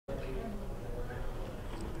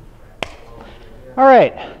All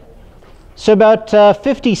right. So about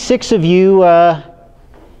 56 of you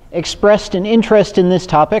expressed an interest in this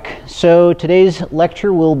topic. So today's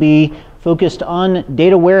lecture will be focused on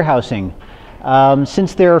data warehousing.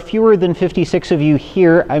 Since there are fewer than 56 of you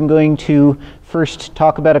here, I'm going to first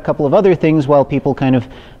talk about a couple of other things while people kind of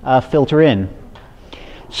filter in.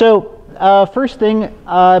 So first thing,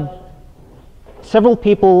 as several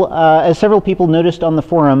people noticed on the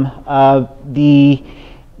forum, the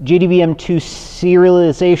JDBM2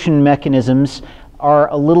 serialization mechanisms are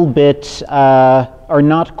a little bit, are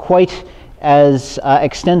not quite as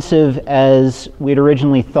extensive as we'd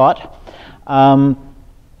originally thought.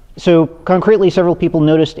 So concretely, several people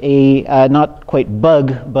noticed a not quite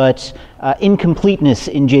bug, but incompleteness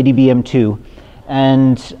in JDBM2.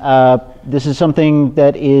 And this is something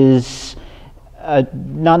that is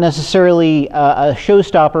not necessarily a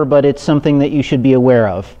showstopper, but it's something that you should be aware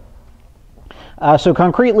of. So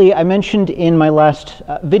concretely, I mentioned in my last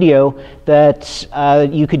video that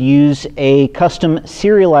you could use a custom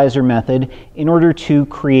serializer method in order to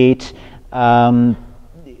create kind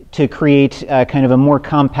of a more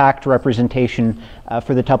compact representation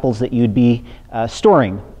for the tuples that you'd be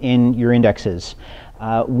storing in your indexes.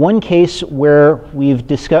 One case where we've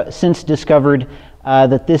since discovered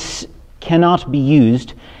that this cannot be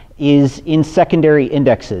used is in secondary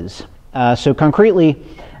indexes. So concretely,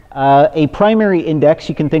 a primary index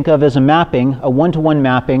you can think of as a mapping, a one-to-one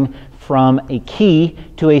mapping from a key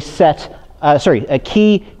to a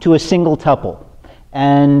key to a single tuple.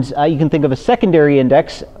 And you can think of a secondary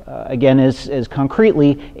index, again, as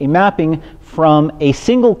concretely a mapping from a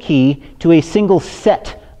single key to a single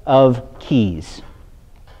set of keys.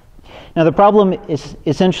 Now the problem is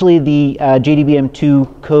essentially the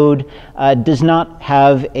JDBM2 code does not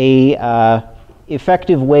have a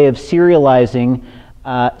effective way of serializing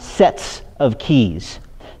sets of keys.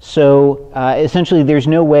 So essentially there's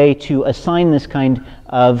no way to assign this kind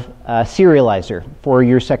of serializer for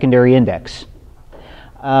your secondary index.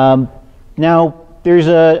 Now there's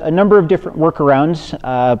a number of different workarounds.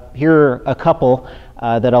 Here are a couple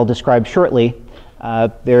that I'll describe shortly.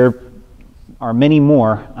 There are many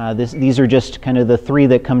more. These are just kind of the three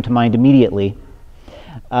that come to mind immediately.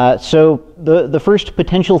 So the first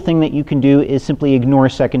potential thing that you can do is simply ignore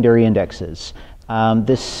secondary indexes.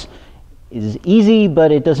 This is easy,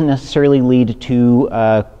 but it doesn't necessarily lead to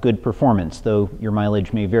good performance, though your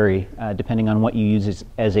mileage may vary depending on what you use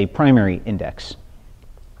as a primary index.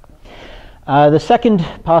 The second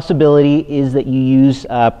possibility is that you use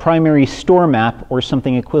primary store map or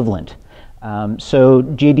something equivalent. So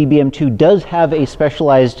JDBM2 does have a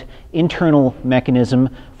specialized internal mechanism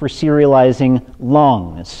for serializing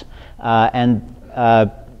longs.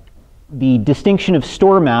 The distinction of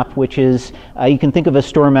store map, which is, you can think of a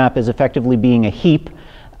store map as effectively being a heap.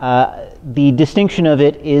 The distinction of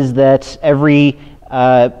it is that every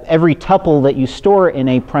tuple that you store in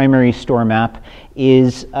a primary store map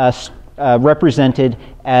is represented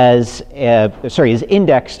as, is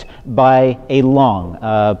indexed by a long,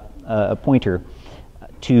 a pointer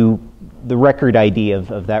to the record ID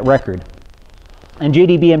of that record. And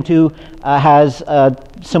JDBM2 has a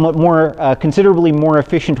somewhat more, considerably more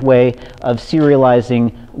efficient way of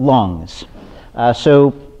serializing longs.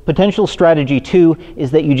 So potential strategy 2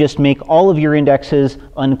 is that you just make all of your indexes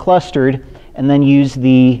unclustered and then use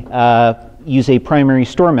a primary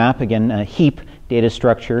store map, again a heap data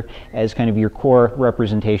structure, as kind of your core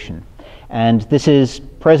representation. And this is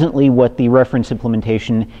presently what the reference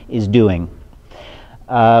implementation is doing.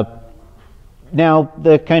 Now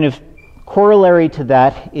the kind of corollary to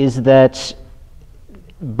that is that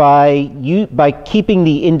by keeping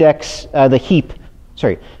the index,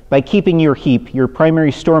 by keeping your heap, your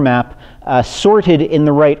primary store map, sorted in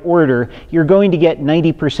the right order, you're going to get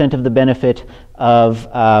 90% of the benefit of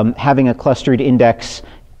having a clustered index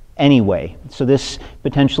anyway. So this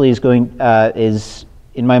potentially is is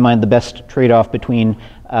in my mind the best trade-off between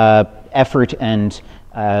effort and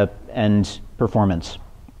performance.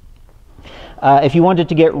 If you wanted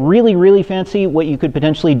to get really, really fancy, what you could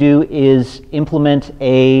potentially do is implement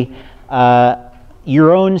your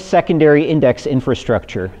own secondary index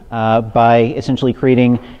infrastructure by essentially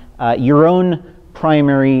creating your own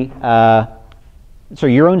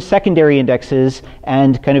your own secondary indexes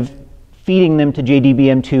and kind of feeding them to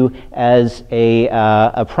JDBM2 as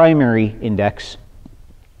a primary index.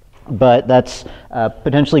 But that's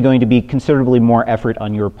potentially going to be considerably more effort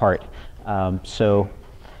on your part. I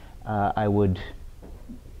would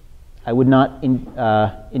not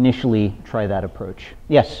initially try that approach.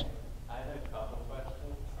 Yes? I had a couple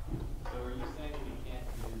questions. So are you saying we can't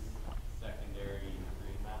use secondary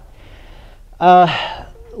tree map?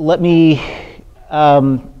 Let me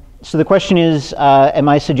So the question is, am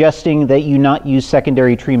I suggesting that you not use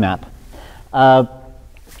secondary tree map?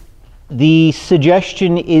 The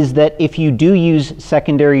suggestion is that if you do use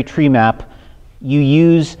secondary tree map, you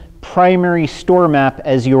use primary store map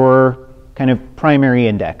as your kind of primary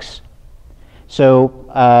index.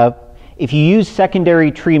 So if you use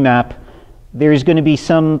secondary tree map, there's going to be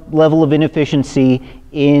some level of inefficiency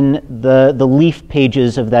in the leaf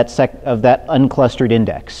pages of that unclustered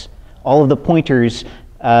index. All of the pointers,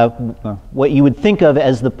 what you would think of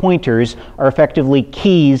as the pointers, are effectively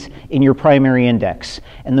keys in your primary index.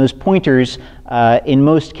 And those pointers, in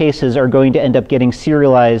most cases, are going to end up getting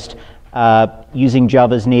serialized using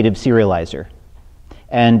Java's native serializer.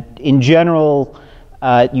 And in general,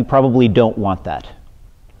 you probably don't want that.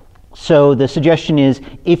 So the suggestion is,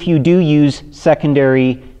 if you do use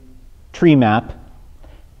secondary tree map,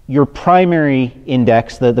 your primary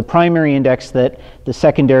index, the primary index that the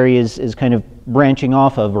secondary is kind of branching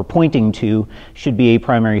off of or pointing to, should be a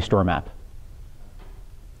primary store map.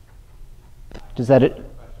 Does that it?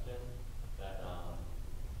 Question that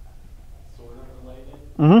sort of related.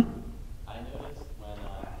 Mm-hmm. I noticed when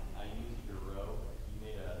I used your row, you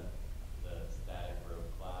made the static row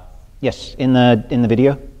class. Yes, in the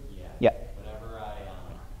video. Yeah. Yeah. Whenever I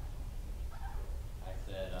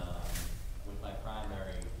said with my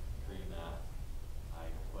primary tree map, I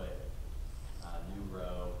put new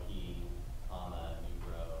row key, comma, new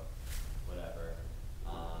row, whatever.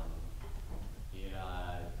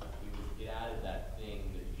 It added that thing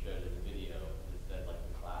that you showed in the video that said like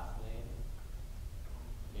the class name.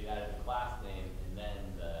 It added the class name and then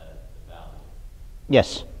the value.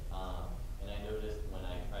 Yes. And I noticed when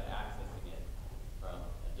I tried accessing it from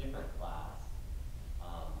a different class,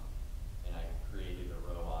 and I created a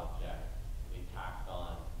row object, it tacked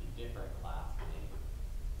on the different class name.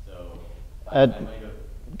 So I might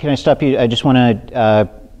have. Can I stop you? I just want to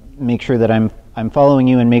make sure that I'm following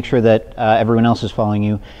you and make sure that everyone else is following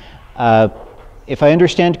you. If I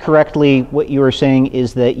understand correctly, what you are saying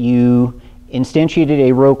is that you instantiated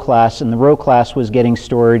a row class, and the row class was getting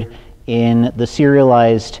stored in the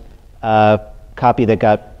serialized copy that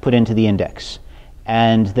got put into the index.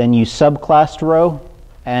 And then you subclassed row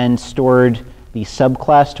and stored the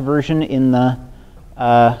subclassed version in the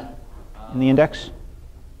index?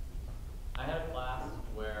 I had a class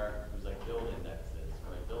where it was like build indexes,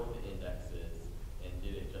 where I built the indexes and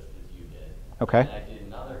did it just as you did. Okay. And I did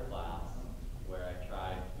another class where I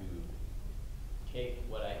tried to take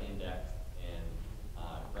what I indexed and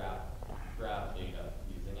grab data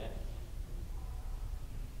using it.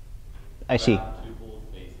 I see. Grab tuples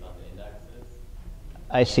based on the indexes.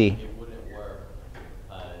 I see. It wouldn't work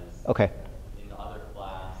because Okay. in the other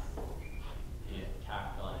class, it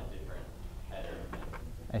tacked on a different header.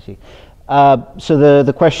 I see. So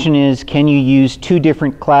the question is, can you use two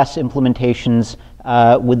different class implementations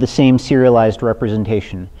with the same serialized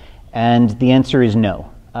representation? And the answer is no.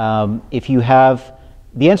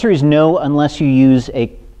 The answer is no unless you use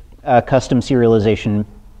a custom serialization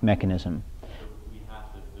mechanism. So we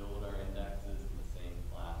have to build our indexes in the same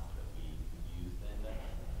class that we use the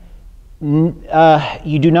index?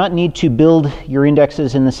 You do not need to build your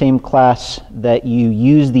indexes in the same class that you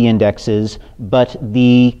use the indexes, but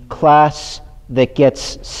the class that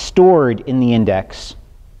gets stored in the index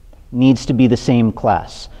needs to be the same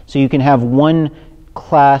class. So you can have one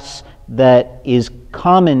class that is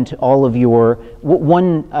common to all of your,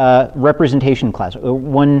 one representation class, or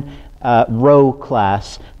one row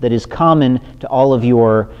class that is common to all of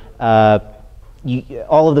your,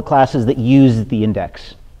 all of the classes that use the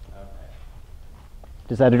index. Okay.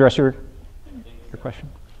 Does that address your question?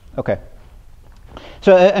 Okay.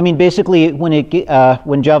 So I mean, basically, when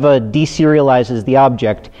Java deserializes the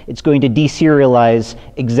object, it's going to deserialize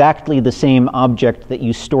exactly the same object that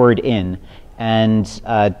you stored in, and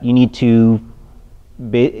you need to.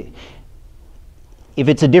 If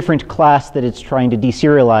it's a different class that it's trying to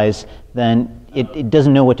deserialize, then it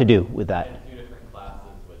doesn't know what to do with that. I had two different classes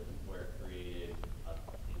where it created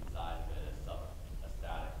inside of it a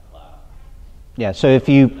static class. Yeah. So if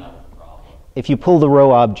you That was the problem. if you pull the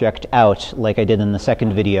row object out, like I did in the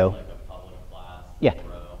second video. Like a public class Yeah.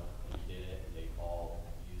 row, and you did it, and they all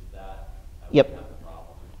used that. I Yep. wouldn't have a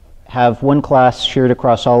problem. Have one class shared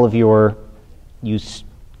across all of your use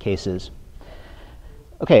cases.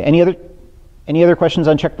 Okay, any other questions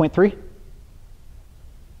on checkpoint 3?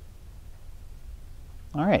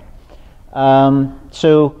 All right.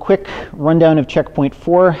 So quick rundown of checkpoint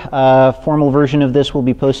 4. Formal version of this will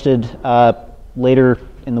be posted later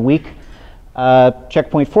in the week.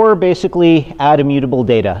 Checkpoint 4, basically add immutable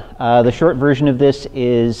data. The short version of this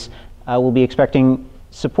is we'll be expecting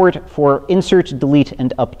support for insert, delete,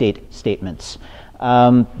 and update statements.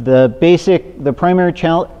 The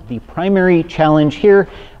primary challenge here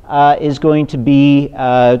is going to be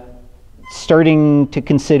starting to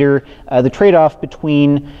consider the trade-off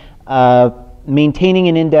between maintaining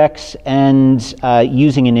an index and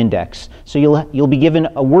using an index. So you'll be given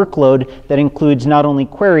a workload that includes not only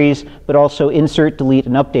queries, but also insert, delete,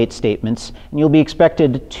 and update statements. And you'll be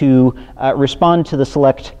expected to respond to the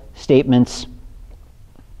select statements.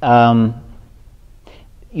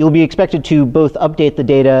 You'll be expected to both update the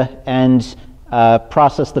data and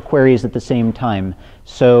process the queries at the same time.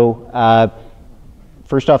 So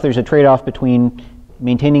first off, there's a trade-off between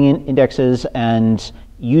maintaining indexes and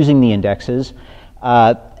using the indexes.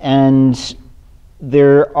 And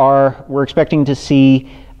we're expecting to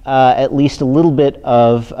see at least a little bit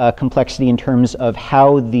of complexity in terms of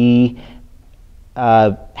how the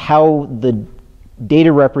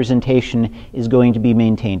data representation is going to be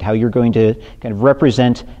maintained, how you're going to kind of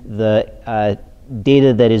represent the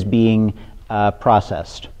data that is being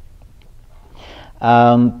processed.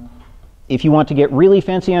 If you want to get really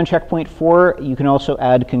fancy on checkpoint 4, you can also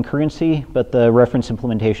add concurrency, but the reference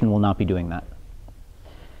implementation will not be doing that.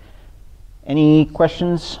 Any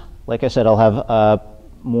questions? Like I said, I'll have a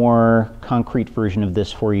more concrete version of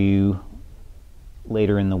this for you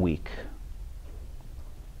later in the week.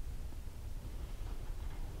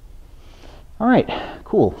 All right,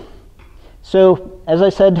 cool. So as I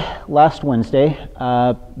said last Wednesday,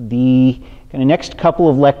 the kind of next couple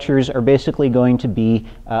of lectures are basically going to be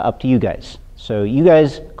up to you guys. So you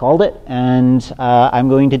guys called it, and I'm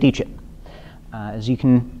going to teach it. As you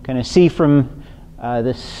can kind of see from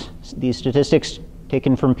these statistics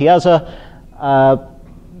taken from Piazza,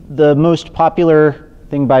 the most popular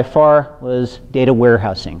thing by far was data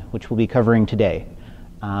warehousing, which we'll be covering today.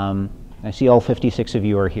 I see all 56 of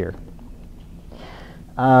you are here.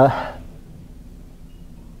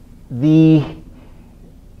 The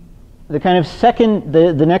kind of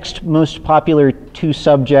the next most popular two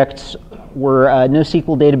subjects were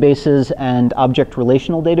NoSQL databases and object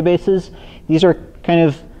relational databases. These are kind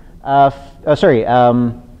of,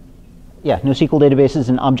 NoSQL databases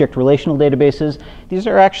and object relational databases. These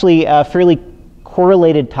are actually fairly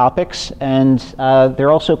correlated topics, and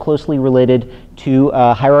they're also closely related to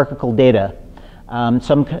hierarchical data.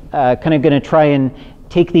 So I'm kind of going to try and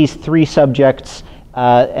take these three subjects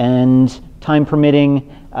and, time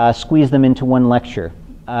permitting, squeeze them into one lecture.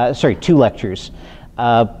 Two lectures.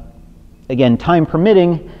 Again, time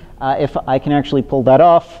permitting, if I can actually pull that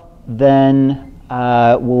off, then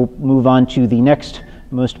we'll move on to the next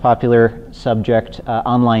most popular subject,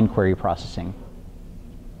 online query processing.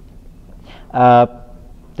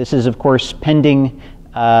 This is, of course, pending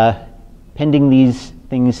these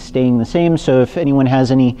things staying the same. So if anyone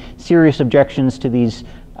has any serious objections to these,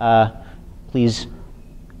 please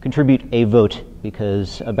contribute a vote,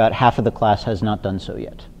 because about half of the class has not done so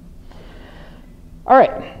yet. All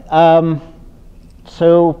right.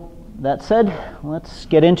 So that said, let's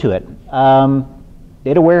get into it.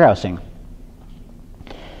 Data warehousing.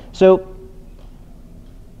 So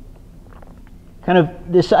kind of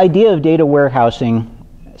this idea of data warehousing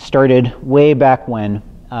started way back when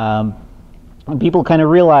people kind of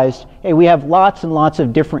realized, hey, we have lots and lots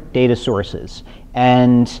of different data sources,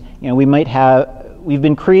 and we've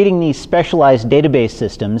been creating these specialized database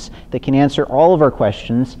systems that can answer all of our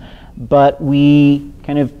questions, but we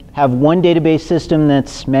kind of have one database system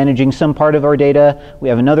that's managing some part of our data. We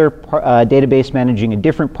have another database managing a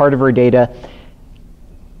different part of our data.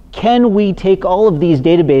 Can we take all of these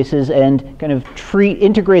databases and kind of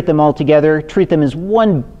integrate them all together, treat them as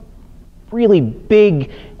one really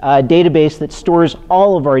big database that stores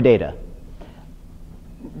all of our data?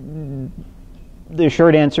 The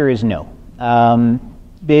short answer is no.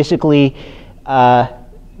 Basically,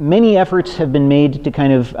 many efforts have been made to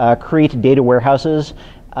kind of create data warehouses.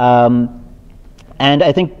 And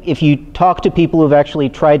I think if you talk to people who've actually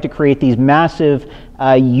tried to create these massive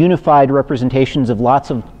unified representations of lots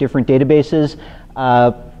of different databases,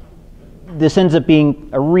 this ends up being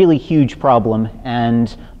a really huge problem.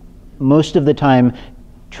 And most of the time,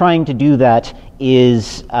 trying to do that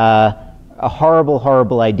is a horrible,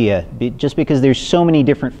 horrible idea, just because there's so many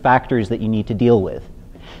different factors that you need to deal with.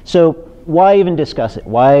 So why even discuss it?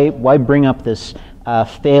 Why bring up this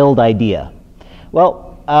failed idea?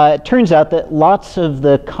 Well, it turns out that lots of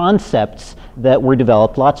the concepts that were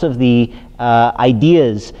developed, lots of the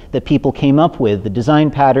ideas that people came up with, the design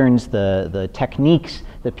patterns, the techniques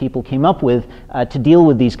that people came up with to deal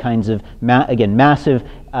with these kinds of, massive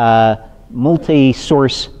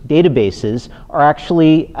multi-source databases are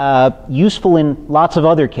actually useful in lots of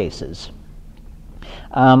other cases.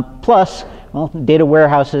 Plus, well, data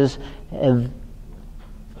warehouses are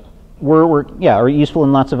useful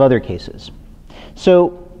in lots of other cases.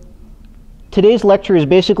 So today's lecture is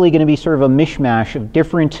basically going to be sort of a mishmash of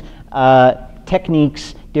different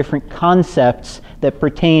techniques, different concepts that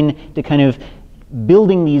pertain to kind of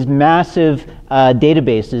building these massive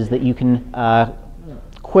databases that you can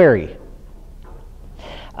query.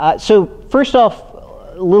 So first off,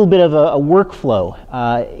 a little bit of a workflow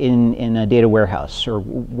in a data warehouse, or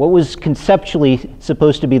what was conceptually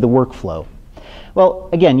supposed to be the workflow. Well,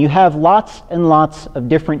 again, you have lots and lots of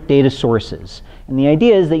different data sources. And the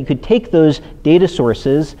idea is that you could take those data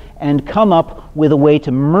sources and come up with a way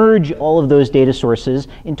to merge all of those data sources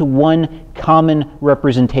into one common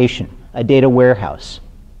representation, a data warehouse.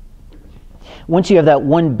 Once you have that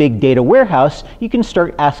one big data warehouse, you can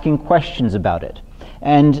start asking questions about it.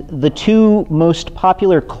 And the two most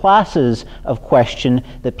popular classes of question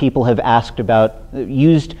that people have asked about,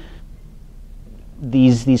 used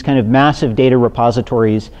these kind of massive data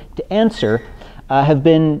repositories to answer, have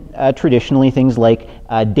been traditionally things like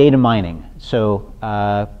data mining. So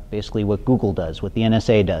basically what Google does, what the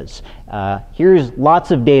NSA does. Here's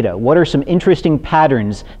lots of data. What are some interesting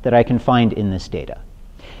patterns that I can find in this data?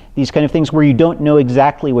 These kind of things where you don't know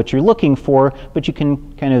exactly what you're looking for, but you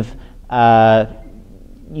can kind of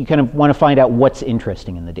want to find out what's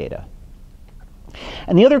interesting in the data.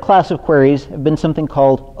 And the other class of queries have been something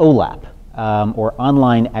called OLAP, or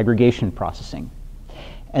online aggregation processing.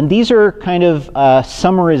 And these are kind of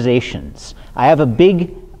summarizations. I have a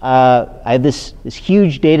big, I have this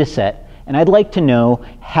huge data set, and I'd like to know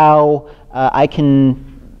how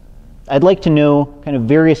I'd like to know kind of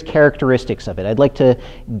various characteristics of it. I'd like to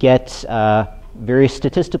get various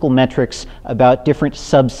statistical metrics about different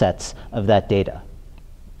subsets of that data.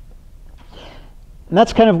 And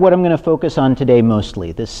that's kind of what I'm going to focus on today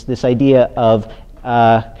mostly, this idea of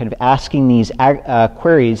kind of asking these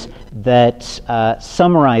queries that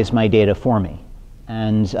summarize my data for me.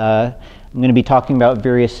 And I'm going to be talking about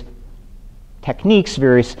various techniques,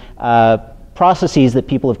 various processes that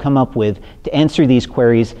people have come up with to answer these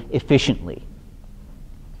queries efficiently.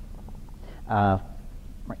 Right.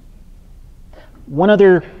 One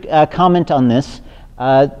other comment on this.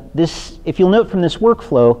 If you'll note from this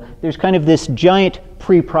workflow, there's kind of this giant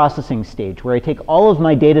pre-processing stage where I take all of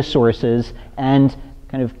my data sources and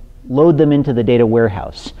kind of load them into the data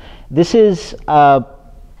warehouse. This is a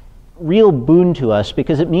real boon to us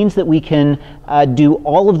because it means that we can do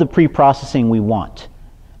all of the pre-processing we want.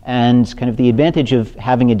 And kind of the advantage of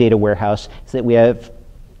having a data warehouse is that we have,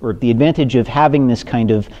 or the advantage of having this kind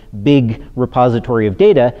of big repository of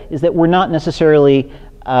data is that we're not necessarily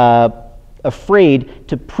afraid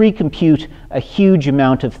to pre-compute a huge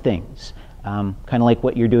amount of things. Kind of like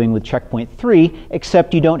what you're doing with checkpoint 3,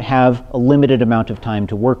 except you don't have a limited amount of time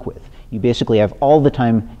to work with. You basically have all the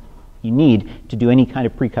time you need to do any kind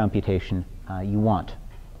of pre-computation you want.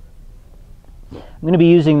 I'm going to be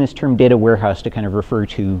using this term data warehouse to kind of refer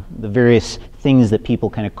to the various things that people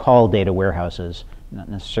kind of call data warehouses, not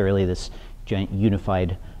necessarily this giant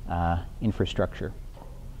unified infrastructure.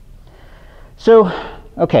 So,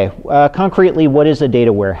 okay, concretely, what is a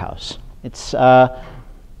data warehouse? It's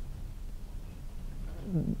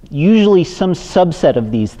usually some subset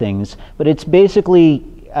of these things, but it's basically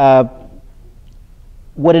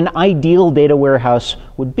what an ideal data warehouse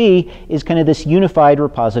would be is kind of this unified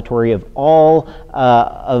repository of all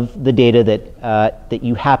of the data that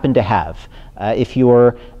you happen to have. If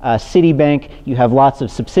you're Citibank, you have lots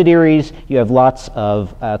of subsidiaries, you have lots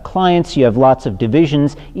of clients, you have lots of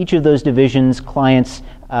divisions. Each of those divisions, clients,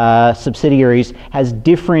 subsidiaries has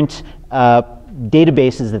different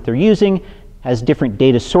databases that they're using, has different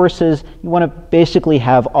data sources. You want to basically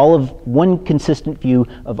have all of one consistent view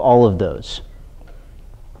of all of those.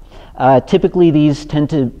 Typically,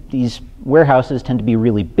 these warehouses tend to be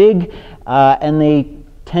really big, and they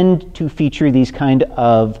tend to feature these kind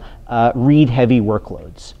of read-heavy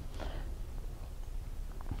workloads.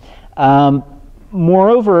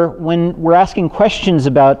 Moreover, when we're asking questions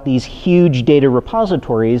about these huge data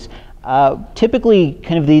repositories, typically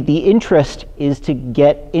kind of the interest is to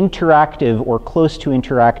get interactive or close to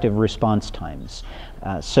interactive response times.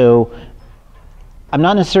 So I'm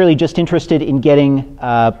not necessarily just interested in getting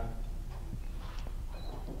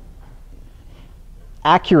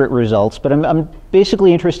accurate results, but I'm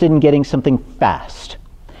basically interested in getting something fast.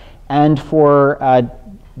 And for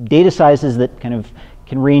data sizes that kind of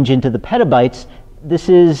can range into the petabytes, this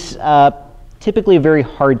is typically very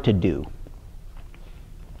hard to do.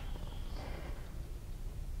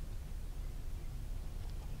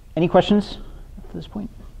 Any questions at this point?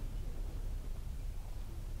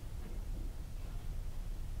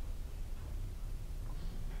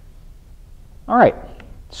 All right.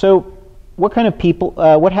 So, what kind of people?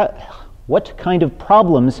 What kind of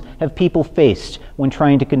problems have people faced when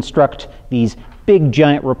trying to construct these big,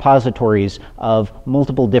 giant repositories of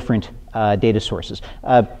multiple different data sources?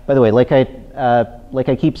 By the way, like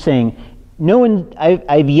I keep saying, no one,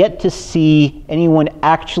 I've yet to see anyone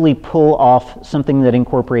actually pull off something that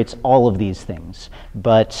incorporates all of these things,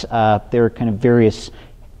 but there are kind of various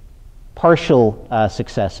partial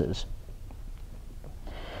successes.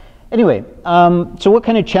 Anyway, so what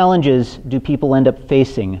kind of challenges do people end up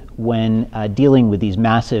facing when dealing with these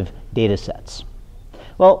massive data sets?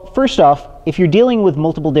 Well, first off, if you're dealing with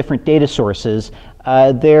multiple different data sources,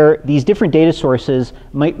 these different data sources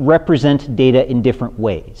might represent data in different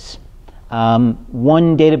ways.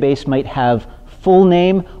 One database might have full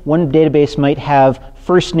name, one database might have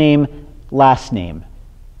first name, last name.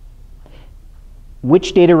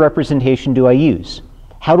 Which data representation do I use?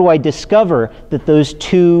 How do I discover that those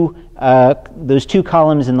two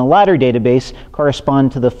columns in the latter database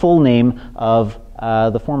correspond to the full name of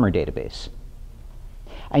the former database?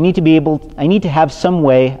 I need to have some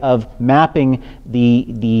way of mapping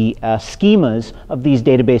the schemas of these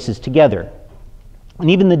databases together.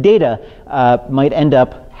 And even the data might end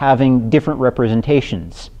up having different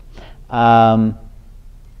representations.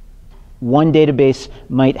 One database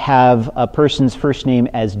might have a person's first name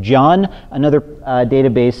as John. Another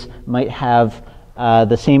database might have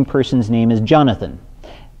the same person's name as Jonathan.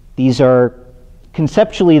 These are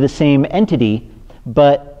conceptually the same entity,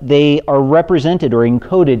 but they are represented or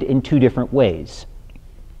encoded in two different ways.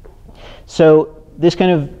 So this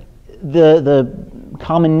kind of, the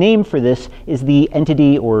common name for this is the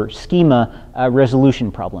entity or schema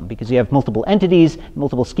resolution problem, because you have multiple entities,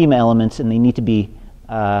 multiple schema elements, and they need to be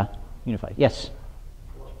unified. Yes?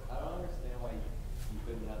 Well, I don't understand why you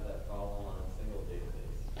couldn't have that problem on a single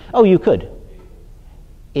database. Oh, you could.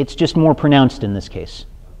 It's just more pronounced in this case.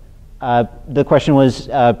 The question was,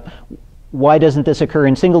 why doesn't this occur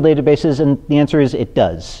in single databases? And the answer is it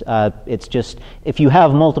does. It's just, if you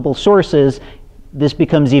have multiple sources, this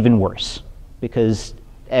becomes even worse, because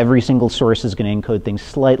every single source is going to encode things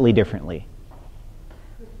slightly differently.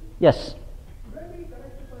 Yes?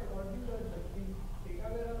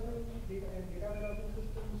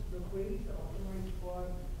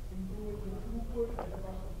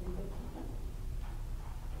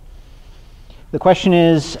 The question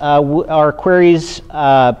is, are queries in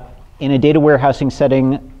a data warehousing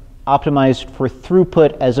setting optimized for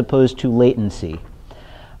throughput as opposed to latency?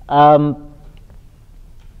 All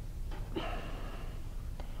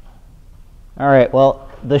right, well,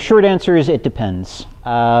 the short answer is it depends.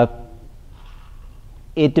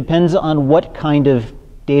 It depends on what kind of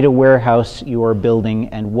data warehouse you are building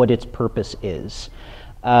and what its purpose is.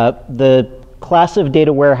 The class of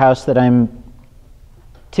data warehouse that I'm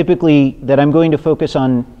going to focus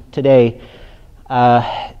on today,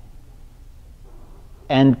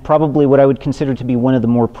 and probably what I would consider to be one of the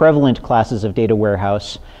more prevalent classes of data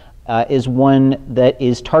warehouse, is one that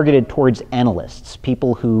is targeted towards analysts,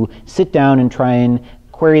 people who sit down and try and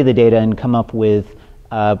query the data and come up with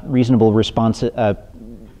reasonable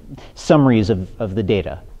summaries of the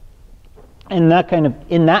data. And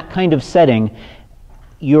in that kind of setting,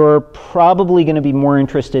 you're probably going to be more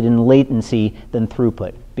interested in latency than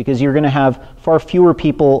throughput, because you're going to have far fewer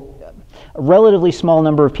people, a relatively small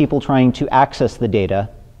number of people trying to access the data.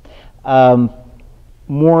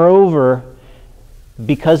 Moreover,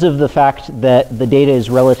 because of the fact that the data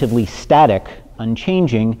is relatively static,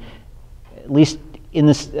 unchanging, at least in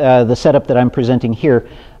this, the setup that I'm presenting here,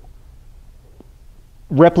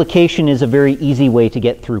 replication is a very easy way to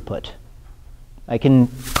get throughput. I can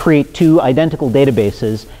create two identical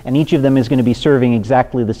databases, and each of them is going to be serving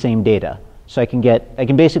exactly the same data. So I can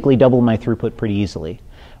basically double my throughput pretty easily.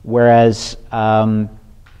 Whereas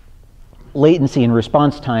latency and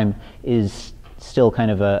response time is still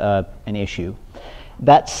kind of an issue.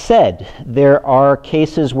 That said, there are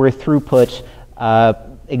cases where throughput,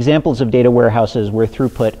 examples of data warehouses where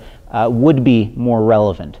throughput would be more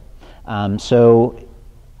relevant. So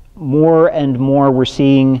more and more we're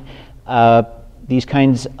seeing these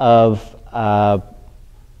kinds of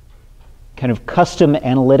custom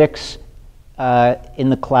analytics in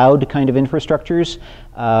the cloud kind of infrastructures.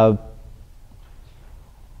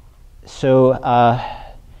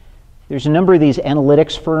 There's a number of these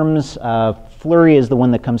analytics firms. Flurry is the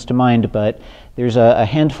one that comes to mind, but there's a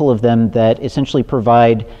handful of them that essentially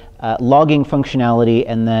provide logging functionality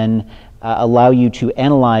and then allow you to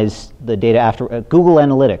analyze the data after. Google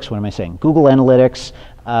Analytics, what am I saying? Google Analytics,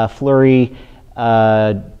 Flurry,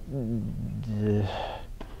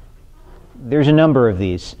 there's a number of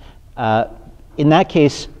these. In that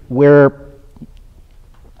case, where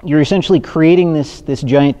you're essentially creating this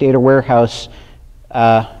giant data warehouse.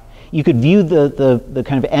 You could view the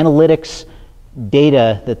kind of analytics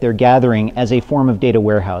data that they're gathering as a form of data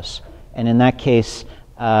warehouse. And in that case,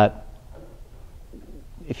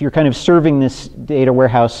 if you're kind of serving this data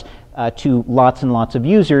warehouse to lots and lots of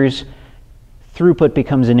users, throughput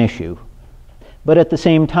becomes an issue. But at the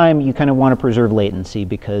same time, you kind of want to preserve latency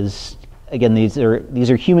because, again, these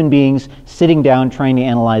are human beings sitting down trying to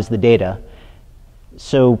analyze the data.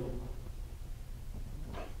 So,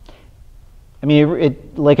 I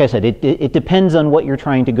mean, like I said, it depends on what you're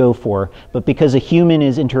trying to go for. But because a human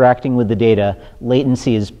is interacting with the data,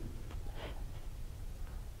 latency is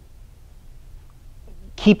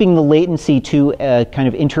keeping the latency to a kind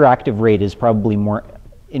of interactive rate is probably more,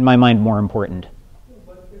 in my mind, more important.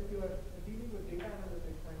 But if you are dealing with data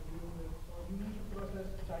analytics and dealing with, you need to process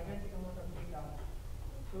gigantic amount of data.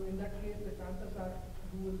 So in that case, the chances are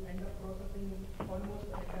you will end up processing almost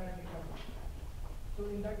the entire data. So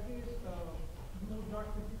in that case, you would not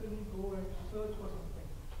typically go and search for something.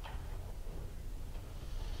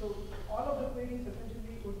 So all of the queries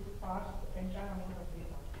essentially would parse the entire amount of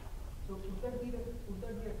data. So would that be a typical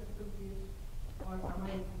case, or am I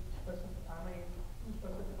too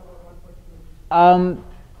specific about one particular case?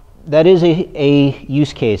 That is a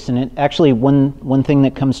use case, and it actually one thing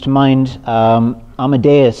that comes to mind,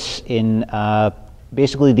 Amadeus in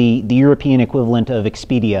basically the European equivalent of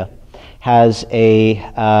Expedia has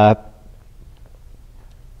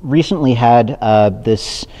recently had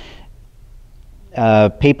this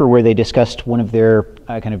paper where they discussed one of their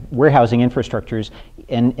kind of warehousing infrastructures,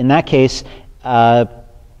 and in that case,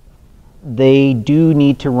 they do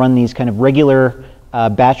need to run these kind of regular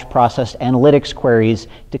batch processed analytics queries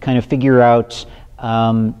to kind of figure out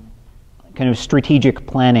kind of strategic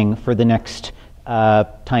planning for the next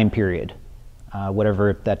time period,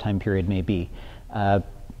 whatever that time period may be.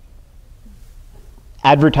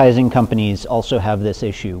 Advertising companies also have this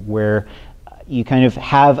issue where you kind of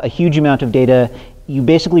have a huge amount of data. You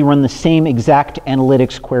basically run the same exact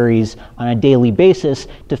analytics queries on a daily basis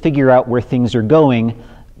to figure out where things are going,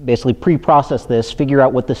 basically pre-process this, figure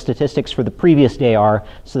out what the statistics for the previous day are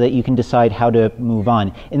so that you can decide how to move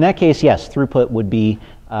on. In that case, yes, throughput would be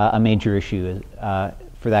a major issue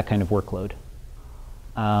for that kind of workload.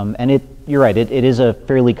 And you're right, it is a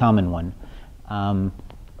fairly common one.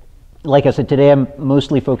 Like I said, today I'm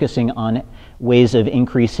mostly focusing on ways of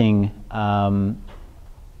increasing,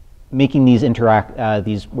 making these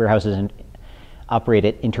warehouses operate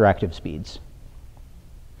at interactive speeds.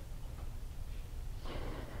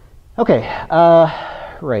 Okay,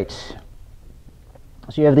 right.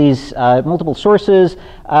 So you have these multiple sources.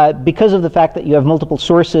 Because of the fact that you have multiple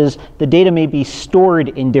sources, the data may be stored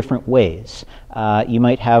in different ways. You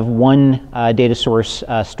might have one data source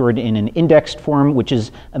stored in an indexed form, which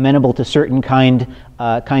is amenable to certain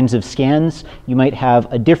kinds of scans. You might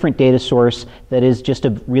have a different data source that is just a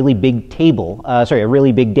really big table, a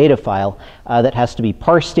really big data file that has to be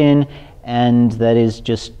parsed in, and that is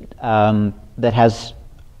just, that has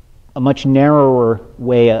a much narrower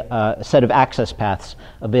way, a set of access paths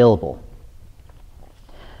available.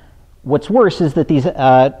 What's worse is that these,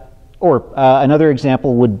 another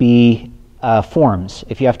example would be forms.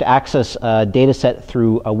 If you have to access a data set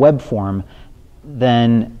through a web form,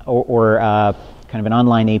 then, or kind of an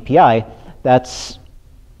online API, that's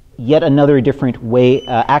yet another different way,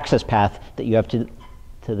 access path that you have to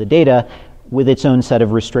the data with its own set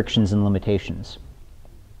of restrictions and limitations.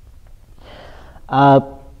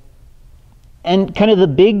 And kind of the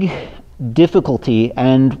big difficulty,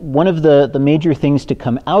 and one of the major things to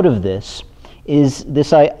come out of this, is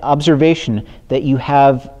this observation that you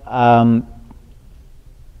have,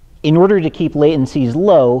 in order to keep latencies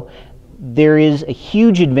low, there is a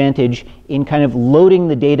huge advantage in kind of loading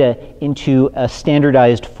the data into a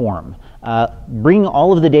standardized form. Bring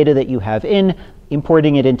all of the data that you have in,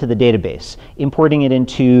 importing it into the database, importing it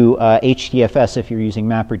into HDFS if you're using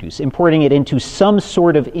MapReduce, importing it into some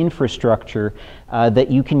sort of infrastructure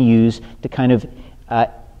that you can use to kind of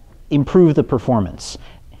improve the performance.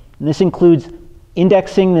 And this includes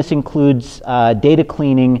indexing, this includes data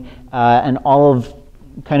cleaning, and all of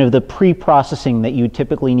kind of the pre-processing that you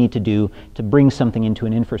typically need to do to bring something into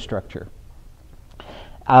an infrastructure.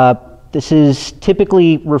 This is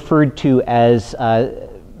typically referred to as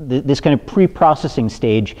this kind of pre-processing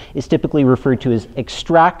stage is typically referred to as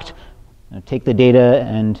extract, take the data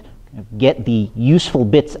and get the useful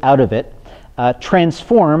bits out of it,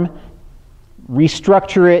 transform,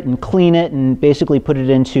 restructure it and clean it and basically put it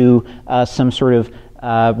into some sort of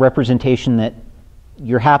representation that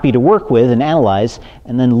you're happy to work with and analyze,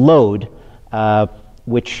 and then load,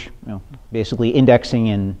 which, basically indexing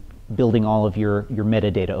and building all of your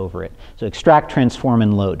metadata over it. So extract, transform,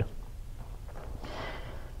 and load.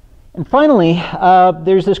 And finally,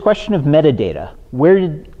 there's this question of metadata.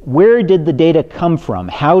 Where did the data come from?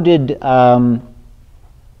 How did,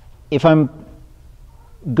 if I'm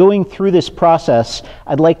going through this process,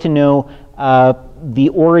 I'd like to know the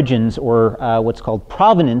origins, or what's called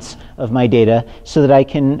provenance, of my data, so that I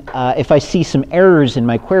can, if I see some errors in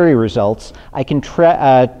my query results, I can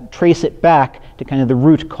trace it back to kind of the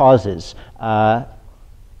root causes. And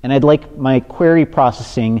I'd like my query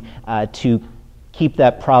processing to keep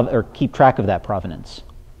that keep track of that provenance.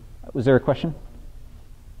 Was there a question?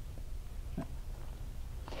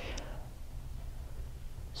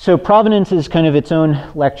 So provenance is kind of its own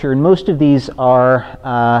lecture, and most of these are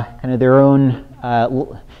kind of their own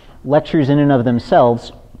lectures in and of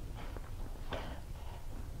themselves.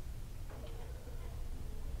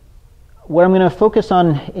 What I'm going to focus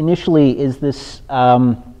on initially is this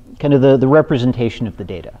kind of the representation of the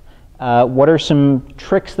data. What are some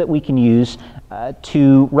tricks that we can use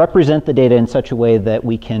to represent the data in such a way that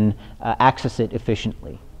we can access it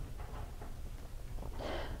efficiently?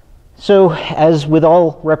 So, as with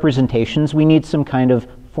all representations, we need some kind of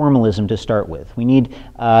formalism to start with. We need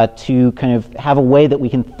to kind of have a way that we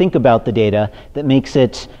can think about the data that makes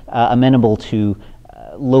it amenable to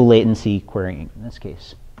low latency querying in this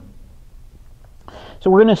case. So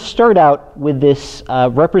we're going to start out with this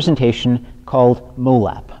representation called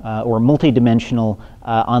MOLAP, or multidimensional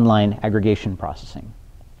online aggregation processing.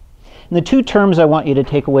 And the two terms I want you to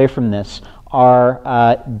take away from this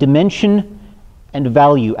are dimension and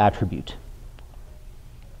value attribute.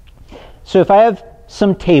 So if I have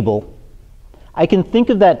some table, I can think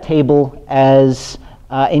of that table as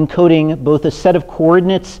encoding both a set of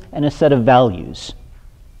coordinates and a set of values.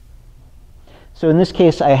 So in this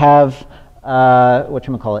case, I have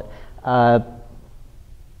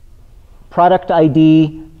product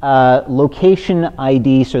ID, location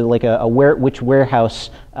ID, so like which warehouse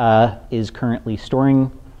is currently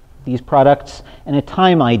storing these products, and a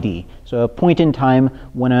time ID, so a point in time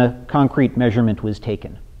when a concrete measurement was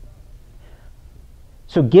taken.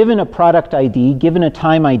 So given a product ID, given a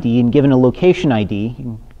time ID, and given a location ID,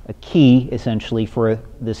 a key essentially for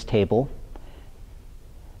this table,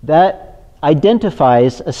 that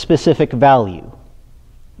identifies a specific value.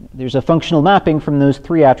 There's a functional mapping from those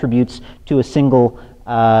three attributes to a single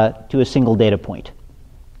data point.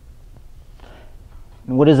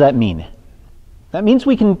 And what does that mean? That means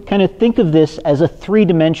we can kind of think of this as a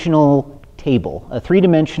three-dimensional table, a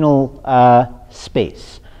three-dimensional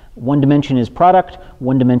space. One dimension is product,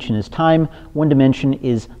 one dimension is time, one dimension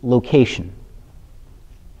is location.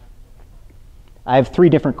 I have three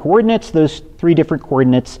different coordinates. Those three different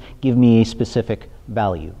coordinates give me a specific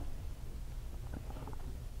value.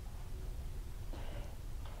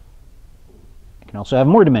 I can also have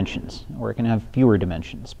more dimensions, or I can have fewer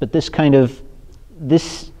dimensions. But this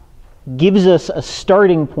gives us a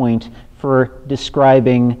starting point for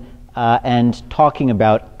describing and talking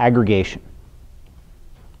about aggregation.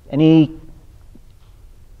 Any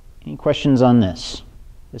questions on this?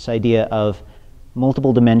 This idea of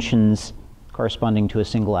multiple dimensions corresponding to a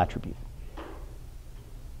single attribute,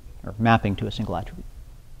 or mapping to a single attribute.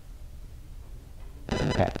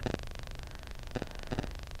 Okay.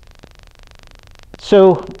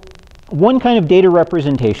 So one kind of data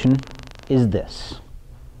representation is this,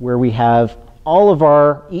 where we have all of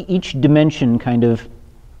each dimension kind of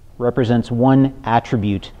represents one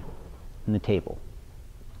attribute in the table.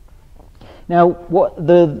 Now,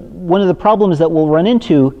 one of the problems that we'll run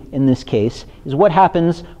into in this case is what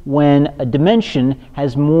happens when a dimension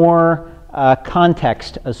has more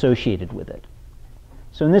context associated with it.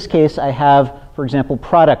 So in this case, I have, for example,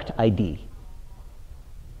 product ID.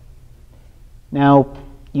 Now,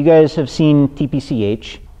 you guys have seen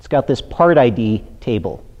TPCH. It's got this part ID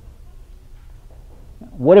table.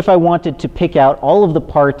 What if I wanted to pick out all of the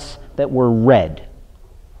parts that were red?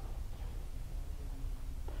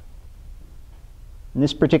 In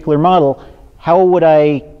this particular model,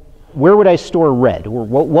 where would I store red? Or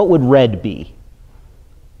what would red be?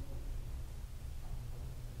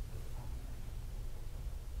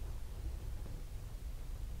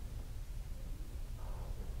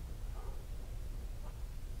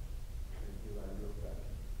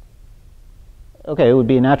 Okay, it would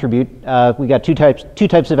be an attribute. We got two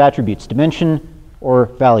types of attributes, dimension or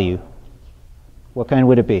value. What kind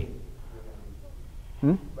would it be?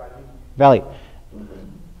 Value.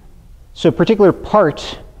 So particular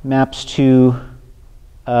part maps to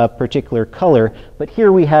a particular color, but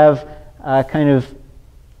here we have kind of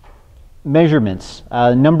measurements,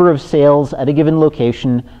 number of sales at a given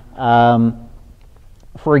location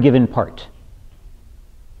for a given part.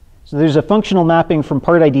 So there's a functional mapping from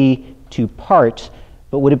part ID to part,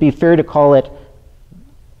 but would it be fair to call it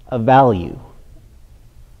a value?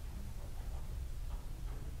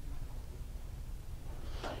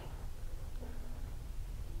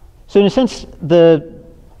 So in a sense, the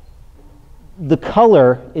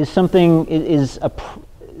color is something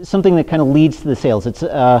something that kind of leads to the sales. It's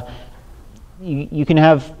you can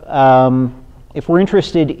have if we're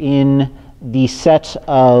interested in the set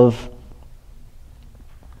of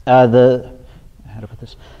how to put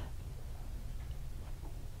this.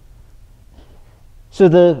 So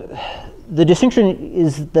the distinction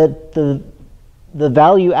is that the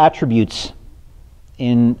value attributes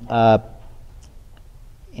in a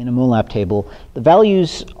MOLAP table, the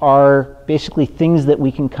values are basically things that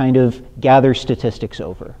we can kind of gather statistics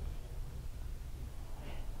over.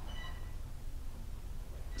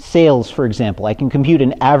 Sales, for example, I can compute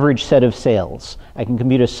an average set of sales. I can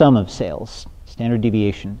compute a sum of sales, standard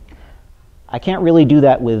deviation. I can't really do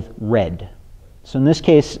that with red. So in this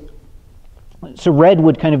case, so red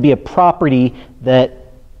would kind of be a property that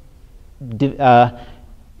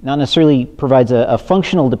not necessarily provides a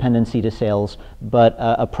functional dependency to sales, but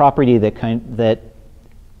a property that kind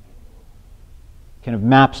of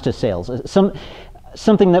maps to sales.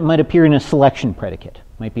 Something that might appear in a selection predicate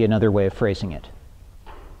might be another way of phrasing it.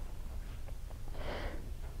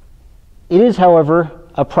 It is, however,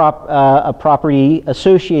 a property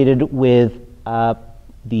associated with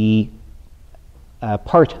the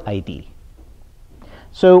part ID.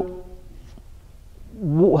 So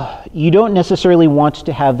you don't necessarily want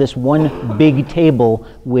to have this one big table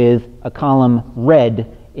with a column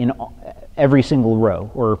red in every single row,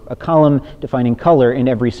 or a column defining color in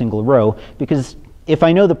every single row, because if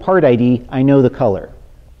I know the part ID, I know the color.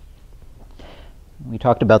 We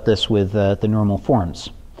talked about this with the normal forms.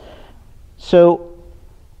 So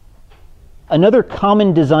another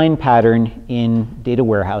common design pattern in data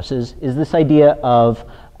warehouses is this idea of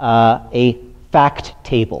a fact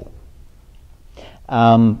table.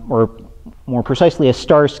 Or more precisely, a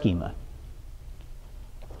star schema.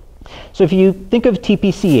 So if you think of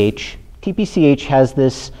TPCH, TPCH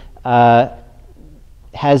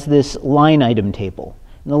has this line item table.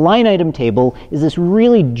 And the line item table is this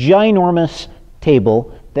really ginormous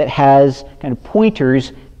table that has kind of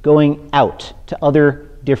pointers going out to other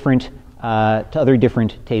different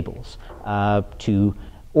tables, to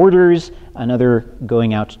orders, another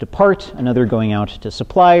going out to part, another going out to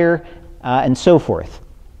supplier, and so forth.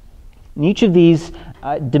 In each of these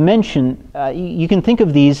you can think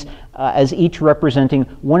of these as each representing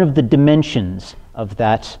one of the dimensions of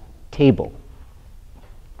that table.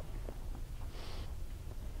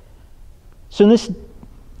 So in this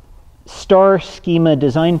star schema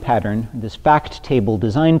design pattern, this fact table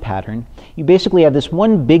design pattern, you basically have this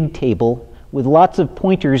one big table with lots of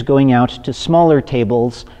pointers going out to smaller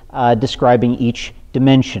tables describing each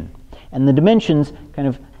dimension. And the dimensions kind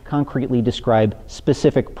of concretely describe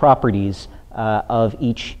specific properties of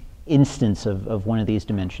each instance of one of these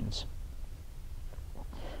dimensions.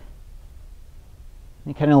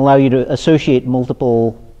 They kind of allow you to associate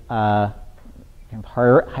multiple kind of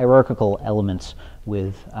hierarchical elements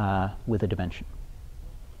with a dimension.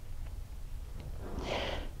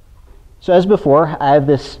 So as before, I have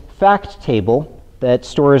this fact table that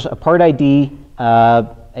stores a part ID,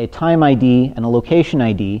 a time ID, and a location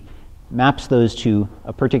ID, maps those to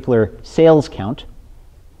a particular sales count.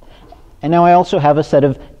 And now I also have a set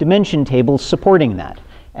of dimension tables supporting that.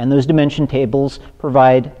 And those dimension tables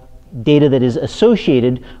provide data that is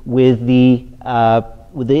associated with the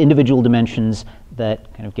individual dimensions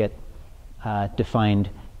that kind of get defined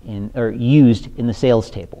or used in the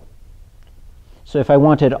sales table. So if I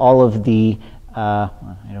wanted all of the, I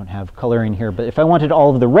don't have color in here, but if I wanted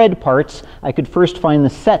all of the red parts, I could first find the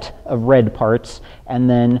set of red parts and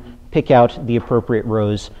then pick out the appropriate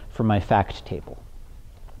rows for my fact table.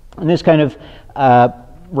 And this kind of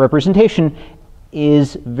representation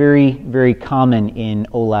is very, very common in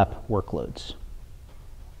OLAP workloads.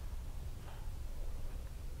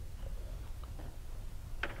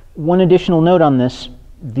 One additional note on this,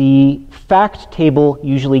 the fact table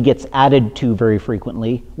usually gets added to very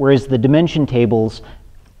frequently, whereas the dimension tables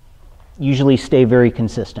usually stay very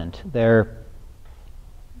consistent. They're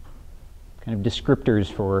kind of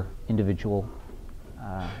descriptors for individual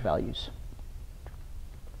values.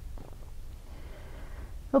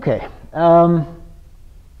 Okay,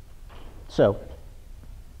 so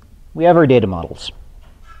we have our data models.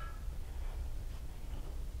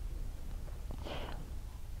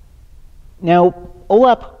 Now,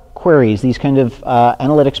 OLAP queries, these kind of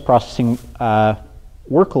analytics processing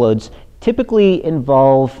workloads, typically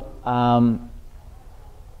involve,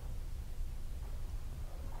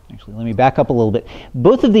 actually, let me back up a little bit.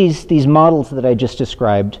 Both of these models that I just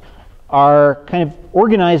described are kind of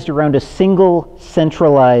organized around a single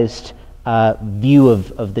centralized view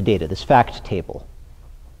of the data, this fact table.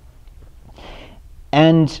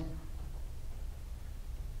 And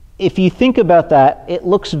if you think about that, it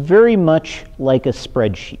looks very much like a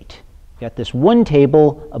spreadsheet. You've got this one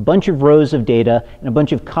table, a bunch of rows of data, and a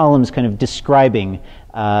bunch of columns kind of describing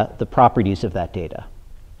the properties of that data.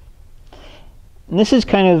 And this is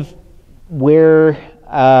kind of where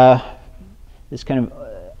this kind of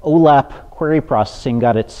OLAP query processing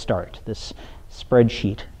got its start, this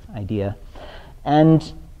spreadsheet idea.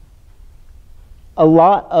 And a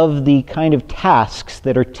lot of the kind of tasks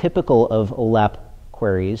that are typical of OLAP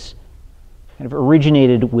queries kind of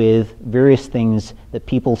originated with various things that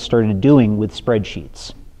people started doing with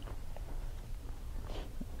spreadsheets.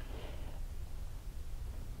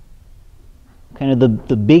 Kind of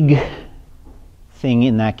the big thing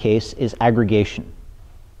in that case is aggregation.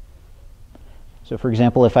 So for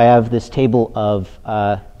example, if I have this table of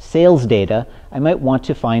sales data, I might want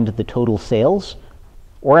to find the total sales,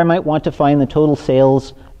 or I might want to find the total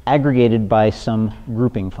sales aggregated by some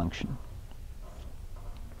grouping function.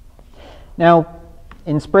 Now,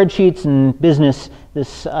 in spreadsheets and business,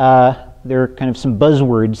 there are kind of some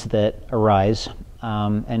buzzwords that arise,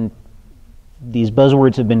 and these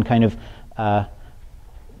buzzwords have been kind of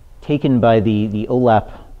taken by the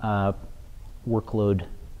OLAP workload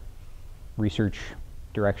research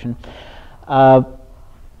direction. So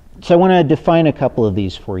I want to define a couple of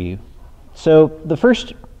these for you. So the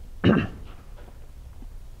first,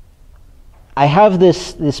 I have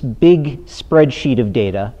this big spreadsheet of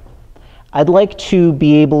data. I'd like to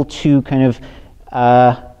be able to kind of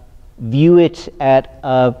view it at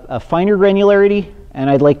a finer granularity, and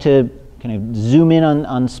I'd like to kind of zoom in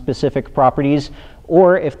on specific properties.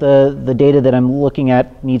 Or if the data that I'm looking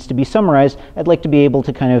at needs to be summarized, I'd like to be able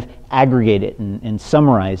to kind of aggregate it and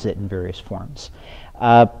summarize it in various forms.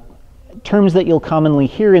 Terms that you'll commonly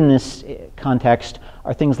hear in this context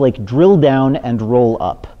are things like drill down and roll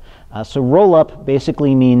up. So roll up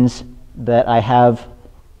basically means that I have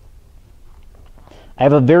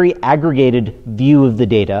a very aggregated view of the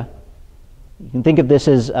data. You can think of this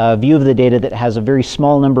as a view of the data that has a very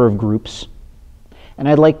small number of groups. And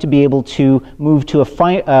I'd like to be able to move to a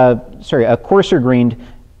coarser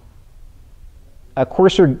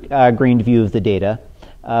grained view of the data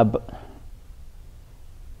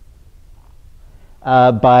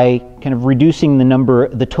by kind of reducing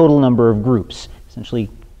the total number of groups, essentially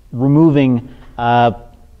removing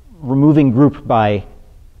group by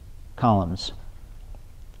columns.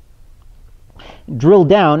 Drill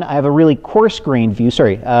down, I have a really coarse-grained view.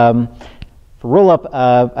 For roll-up,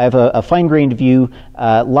 I have a fine-grained view,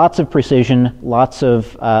 lots of precision, lots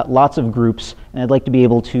of groups, and I'd like to be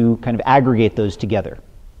able to kind of aggregate those together.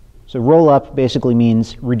 So roll-up basically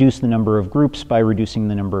means reduce the number of groups by reducing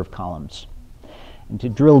the number of columns. And to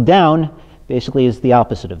drill down basically is the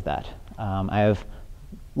opposite of that. I have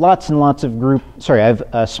lots and lots of I have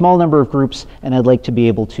a small number of groups, and I'd like to be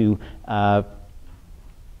able to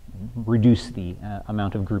reduce the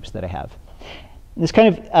amount of groups that I have. And this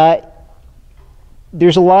kind of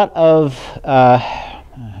there's a lot of, how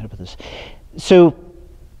to put this? So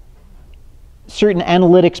certain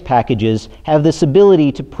analytics packages have this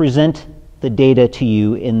ability to present the data to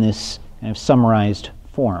you in this kind of summarized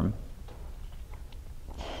form.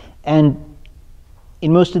 And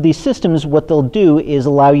in most of these systems, what they'll do is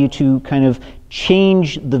allow you to kind of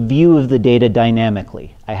change the view of the data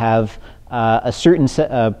dynamically. I have a certain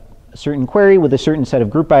query with a certain set of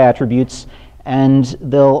group by attributes, and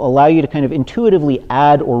they'll allow you to kind of intuitively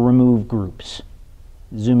add or remove groups,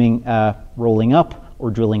 zooming, rolling up,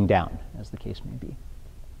 or drilling down, as the case may be.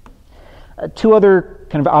 Two other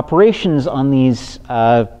kind of operations on these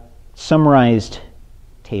summarized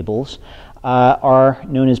tables are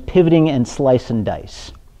known as pivoting and slice and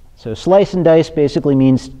dice. So slice and dice basically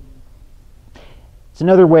means, it's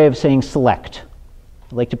another way of saying select.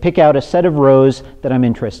 I'd like to pick out a set of rows that I'm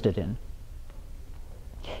interested in.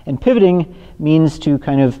 And pivoting means to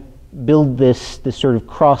kind of build this sort of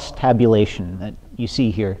cross tabulation that you see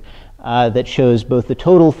here that shows both the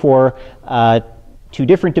total for two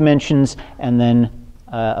different dimensions and then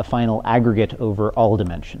a final aggregate over all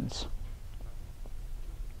dimensions.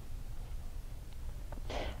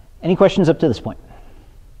 Any questions up to this point?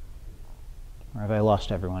 Or have I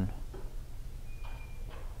lost everyone?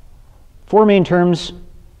 Four main terms: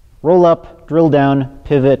 roll up, drill down,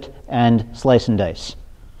 pivot, and slice and dice.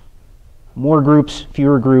 more groups,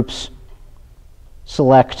 fewer groups,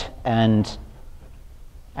 select, and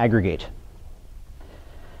aggregate.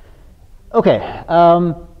 Okay.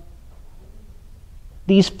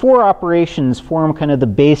 These four operations form kind of the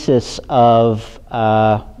basis of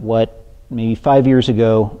what maybe 5 years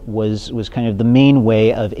ago was kind of the main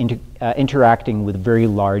way of interacting with very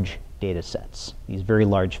large data sets, these very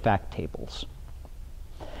large fact tables.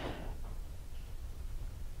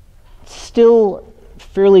 Still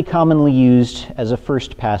fairly commonly used as a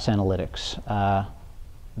first pass analytics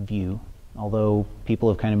view, although people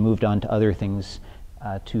have kind of moved on to other things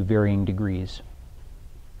to varying degrees.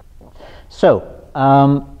 So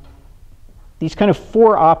these kind of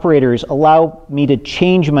four operators allow me to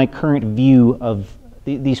change my current view of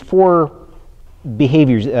these four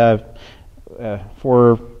behaviors,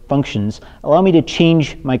 four functions, allow me to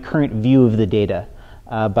change my current view of the data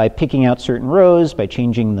by picking out certain rows, by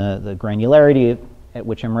changing the granularity at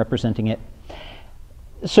which I'm representing it.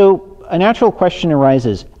 So a natural question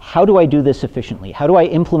arises, how do I do this efficiently? How do I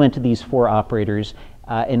implement these four operators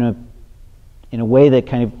in a way that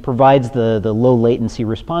kind of provides the low latency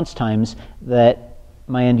response times that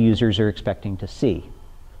my end users are expecting to see?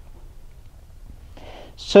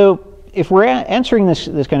 So if we're answering this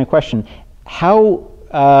kind of question, how,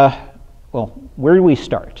 well, where do we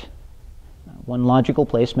start? One logical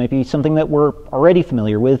place might be something that we're already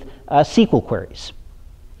familiar with, SQL queries.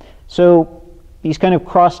 So these kind of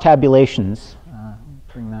cross-tabulations,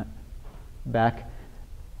 bring that back.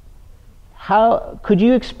 How could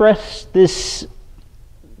you express this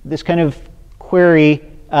kind of query,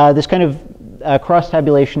 this kind of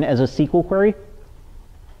cross-tabulation as a SQL query?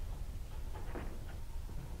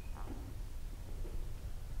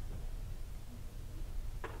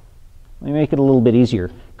 Let me make it a little bit easier.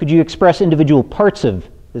 Could you express individual parts of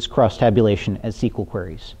this cross-tabulation as SQL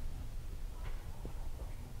queries?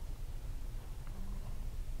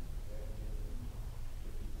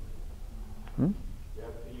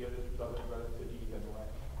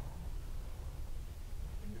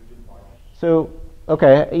 So,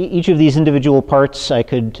 okay, each of these individual parts I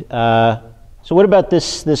could, so what about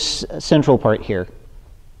this central part here?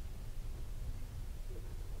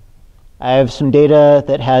 I have some data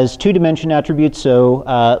that has two-dimension attributes,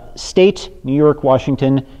 so state, New York,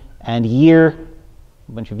 Washington, and year,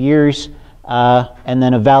 a bunch of years, and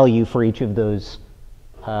then a value for each of those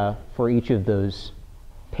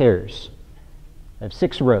pairs. I have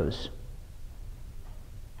 6 rows.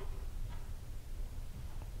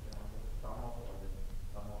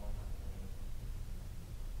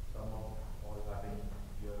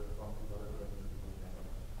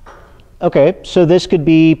 Okay, so this could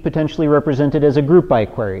be potentially represented as a group by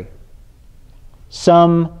query.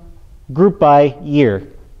 Sum group by year.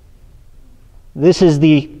 This is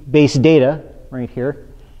the base data right here,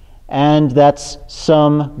 and that's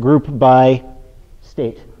sum group by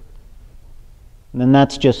state. And then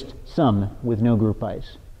that's just sum with no group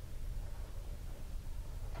bys.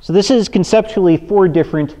 So this is conceptually 4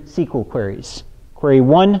 different SQL queries. Query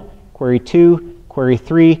 1, query 2, query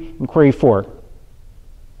 3, and query 4.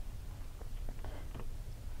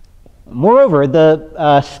 Moreover,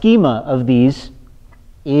 the schema of these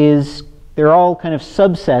is, they're all kind of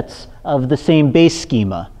subsets of the same base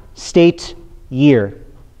schema, state, year,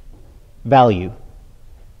 value.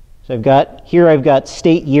 So I've got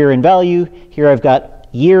state, year, and value. Here I've got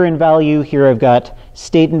year and value. Here I've got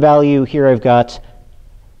state and value. Here I've got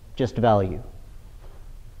just value.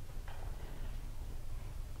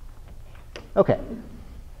 Okay.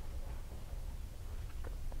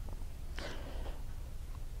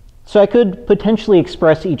 So I could potentially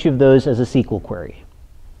express each of those as a SQL query.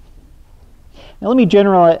 Now let me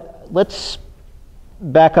generalize, let's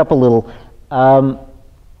back up a little.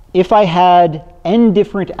 If I had n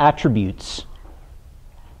different attributes,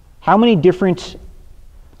 how many different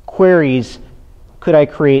queries could I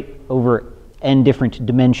create over n different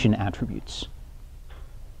dimension attributes?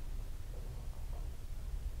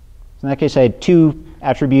 So in that case, I had 2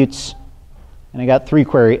 attributes, and I got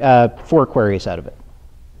 4 queries out of it.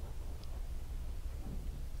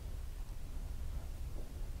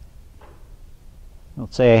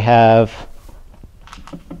 Let's say I have,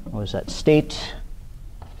 what was that, state,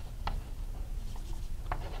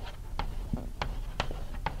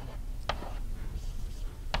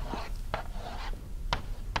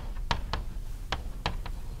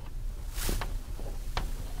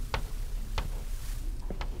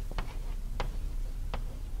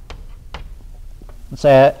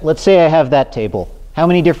 let's say I have that table. How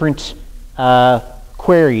many different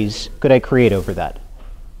queries could I create over that?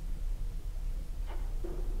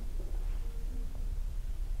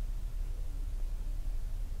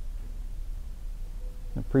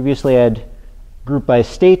 Previously I had group by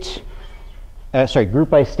state, group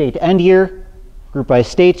by state and year, group by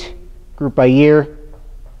state, group by year,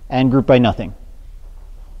 and group by nothing.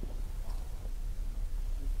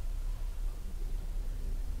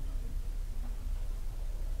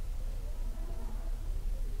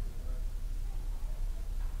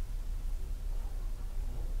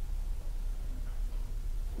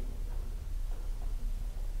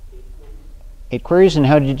 Eight queries, and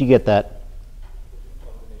how did you get that?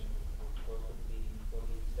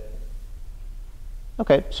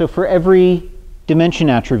 Okay, so for every dimension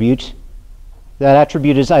attribute, that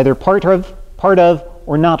attribute is either part of,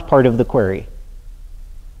 or not part of the query.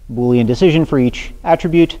 Boolean decision for each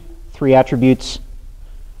attribute, 3 attributes,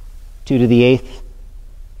 2 to the 8th,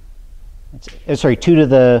 2 to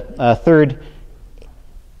the 3rd,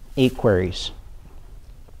 8 queries.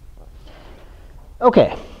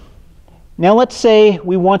 Okay. Now let's say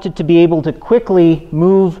we wanted to be able to quickly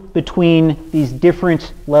move between these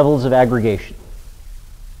different levels of aggregation.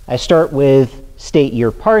 I start with state, year,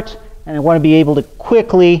 part, and I want to be able to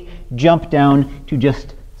quickly jump down to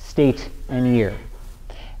just state and year.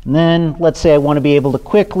 And then let's say I want to be able to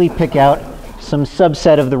quickly pick out some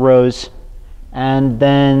subset of the rows, and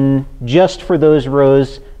then just for those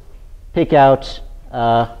rows pick out,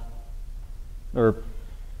 or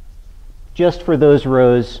just for those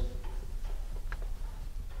rows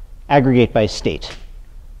aggregate by state.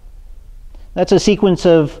 That's a sequence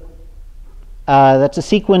of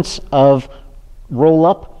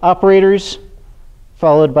roll-up operators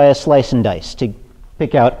followed by a slice and dice to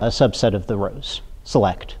pick out a subset of the rows.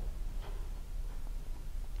 Select.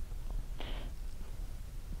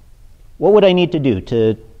 What would I need to do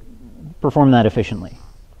to perform that efficiently?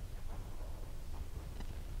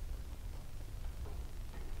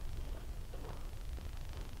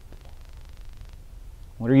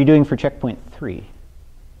 What are you doing for checkpoint 3?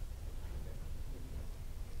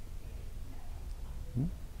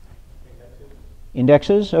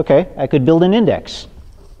 Indexes? Okay, I could build an index.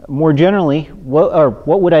 More generally, what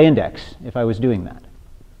would I index if I was doing that?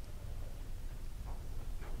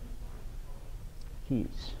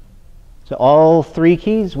 Keys. So all 3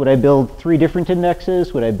 keys, would I build 3 different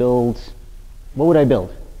indexes? What would I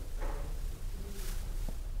build?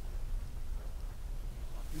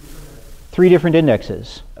 3 different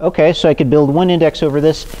indexes. Okay, so I could build 1 index over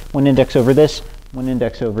this, 1 index over this, 1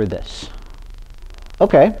 index over this.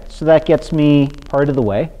 Okay, so that gets me part of the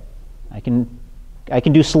way. I can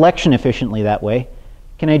do selection efficiently that way.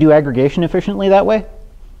 Can I do aggregation efficiently that way?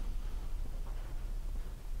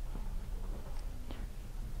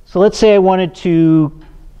 So let's say I wanted to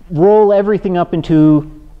roll everything up into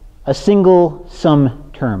a single sum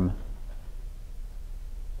term.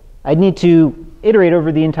 I'd need to iterate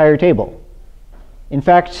over the entire table. In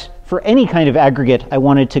fact, for any kind of aggregate I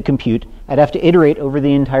wanted to compute, I'd have to iterate over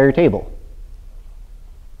the entire table.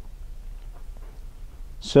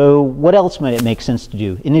 So what else might it make sense to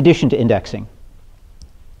do in addition to indexing?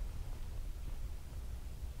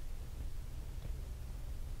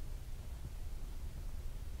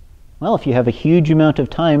 Well, if you have a huge amount of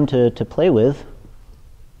time to play with.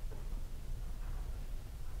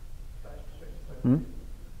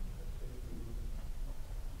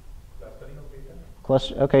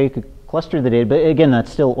 Okay, you could cluster the data, but again, that's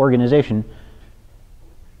still organization.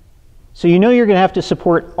 So you know you're going to have to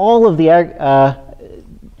support all of the,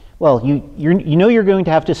 you know you're going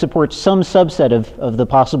to have to support some subset of the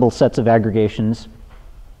possible sets of aggregations.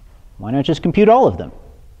 Why not just compute all of them?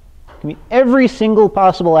 Compute every single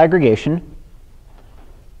possible aggregation,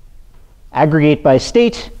 aggregate by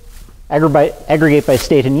state, aggregate by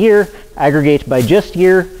state and year, aggregate by just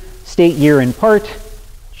year, state, year, and part,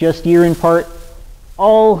 just year and part,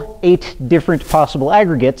 all 8 different possible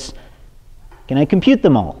aggregates. Can I compute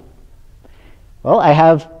them all? Well, I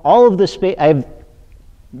have all of the space. When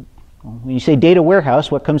you say data warehouse,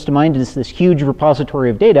 what comes to mind is this huge repository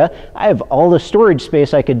of data. I have all the storage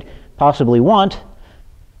space I could possibly want.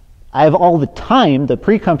 I have all the time, the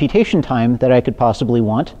pre-computation time that I could possibly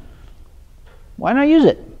want. Why not use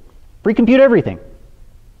it? Pre-compute everything.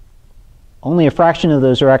 Only a fraction of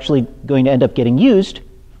those are actually going to end up getting used,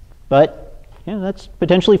 but that's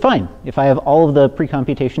potentially fine if I have all of the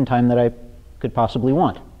pre-computation time that I could possibly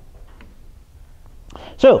want.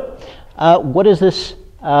 So, what does this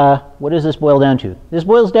boil down to? This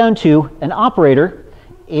boils down to an operator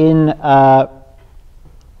in the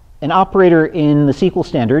SQL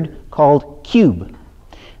standard called cube.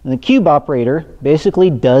 And the cube operator basically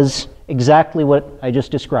does exactly what I just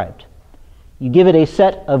described. You give it a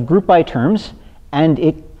set of group by terms, and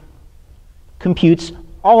it computes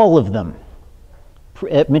all of them.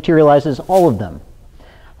 It materializes all of them.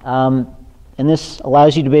 And this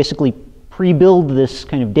allows you to basically pre-build this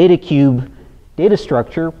kind of data cube data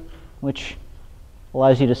structure, which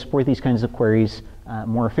allows you to support these kinds of queries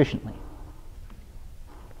more efficiently.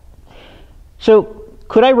 So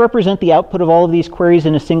could I represent the output of all of these queries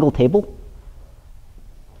in a single table?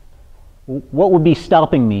 What would be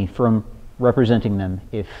stopping me from representing them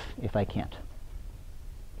if I can't?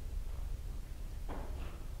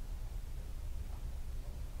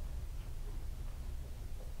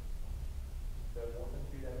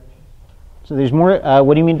 So there's more,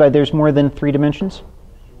 what do you mean by there's more than 3 dimensions?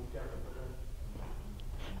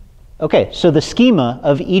 Okay, so the schema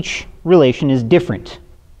of each relation is different.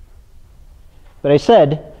 But I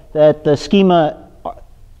said that the schema,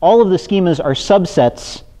 all of the schemas are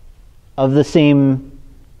subsets of the same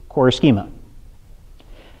core schema.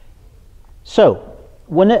 So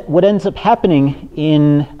what ends up happening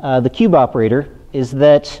in the cube operator is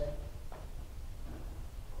that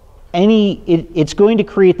it's going to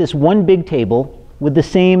create this one big table with the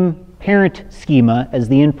same parent schema as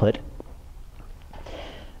the input.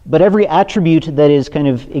 But every attribute that is kind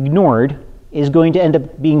of ignored is going to end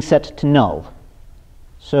up being set to null.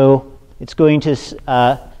 So it's going to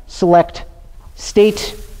select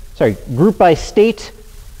group by state,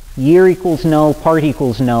 year equals null, part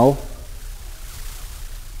equals null.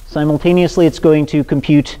 Simultaneously, it's going to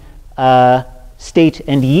compute state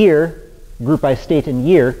and year, group by state and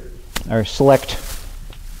year, or select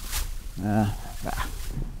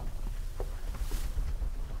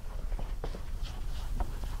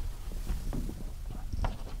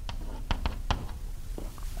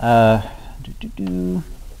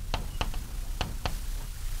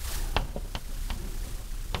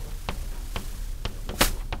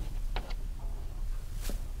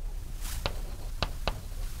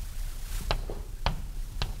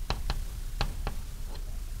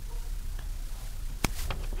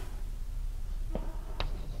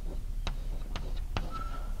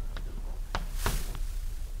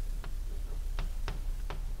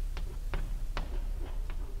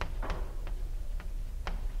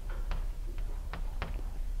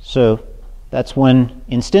so that's one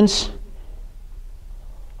instance,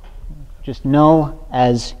 just null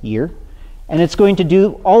as year. And it's going to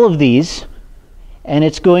do all of these, and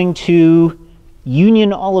it's going to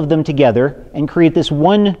union all of them together and create this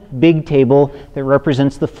one big table that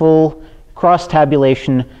represents the full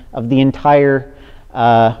cross-tabulation of the entire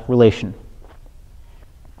relation.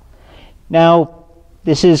 Now,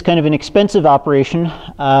 this is kind of an expensive operation,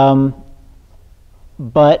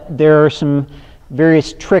 but there are some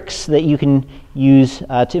various tricks that you can use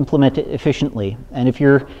to implement it efficiently. And if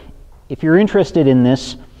you're interested in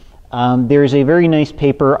this, there's a very nice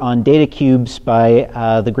paper on data cubes by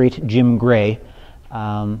the great Jim Gray.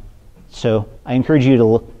 So I encourage you to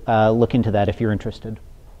look into that if you're interested.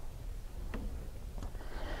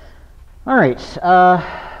 All right,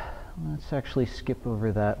 let's actually skip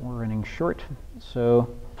over that. We're running short.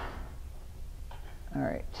 So, all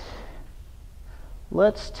right.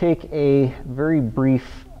 Let's take a very brief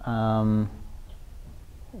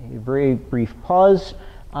pause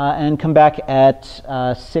and come back at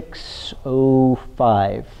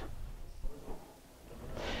 6:05.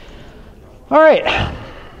 All right,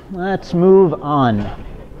 let's move on.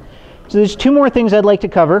 So there's 2 more things I'd like to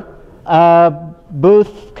cover,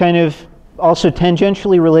 both kind of also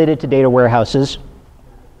tangentially related to data warehouses.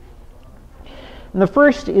 And the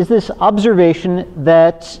first is this observation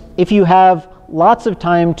that if you have lots of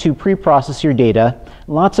time to pre-process your data,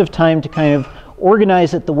 lots of time to kind of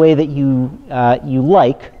organize it the way that you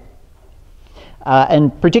like,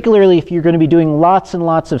 and particularly if you're going to be doing lots and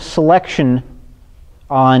lots of selection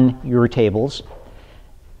on your tables,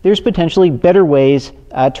 there's potentially better ways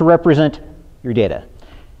to represent your data.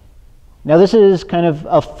 Now this is kind of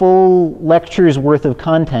a full lecture's worth of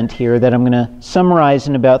content here that I'm going to summarize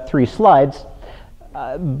in about 3 slides.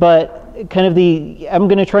 But kind of I'm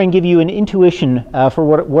going to try and give you an intuition for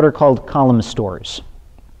what are called column stores.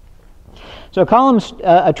 So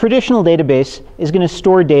a traditional database is going to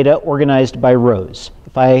store data organized by rows.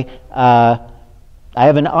 If I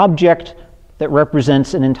have an object that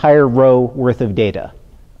represents an entire row worth of data.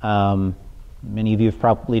 Many of you have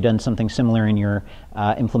probably done something similar in your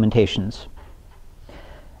implementations.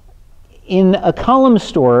 In a column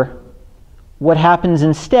store, what happens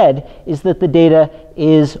instead is that the data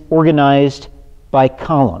is organized by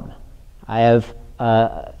column. I have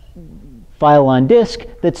a file on disk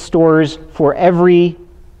that stores for every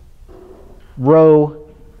row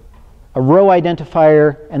a row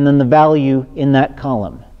identifier and then the value in that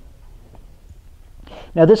column.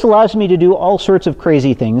 Now this allows me to do all sorts of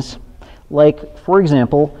crazy things, like, for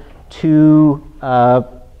example, to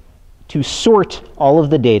to sort all of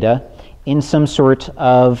the data in some sort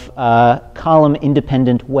of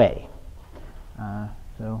column-independent way.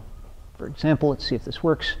 So, for example, let's see if this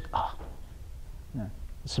works. Oh, no,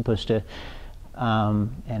 it's supposed to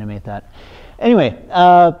animate that. Anyway,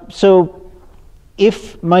 so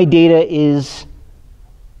if my data is,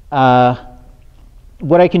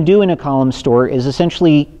 what I can do in a column store is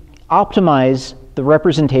essentially optimize the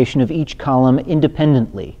representation of each column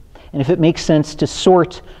independently. And if it makes sense to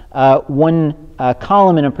sort one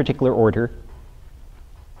column in a particular order,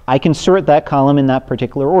 I can sort that column in that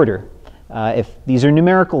particular order. If these are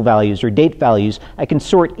numerical values or date values, I can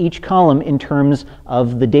sort each column in terms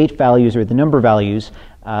of the date values or the number values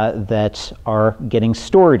that are getting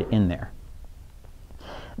stored in there.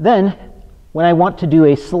 Then, when I want to do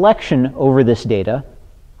a selection over this data,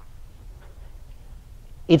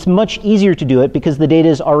 it's much easier to do it because the data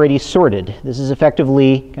is already sorted. This is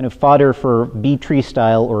effectively kind of fodder for B-tree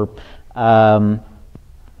style or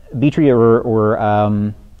B-tree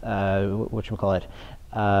or whatchamacallit,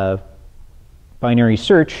 binary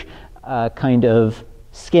search kind of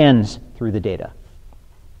scans through the data.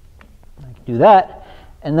 I can do that,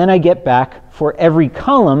 and then I get back for every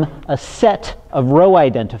column a set of row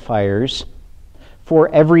identifiers for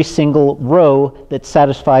every single row that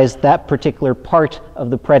satisfies that particular part of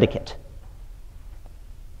the predicate.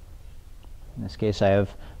 In this case, I have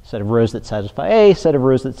a set of rows that satisfy A, a set of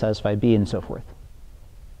rows that satisfy B, and so forth.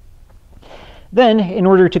 Then, in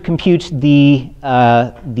order to compute the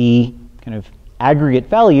kind of aggregate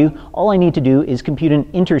value, all I need to do is compute an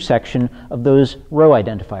intersection of those row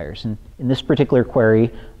identifiers. And in this particular query,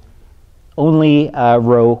 only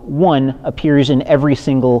row 1 appears in every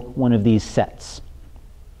single one of these sets.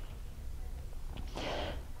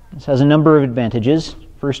 This has a number of advantages.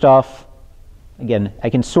 First off, again, I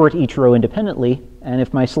can sort each row independently, and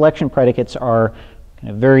if my selection predicates are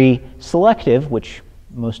kind of very selective, which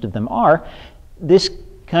most of them are, this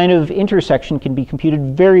kind of intersection can be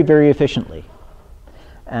computed very, very efficiently.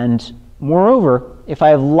 And moreover, if I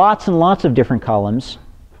have lots and lots of different columns,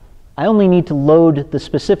 I only need to load the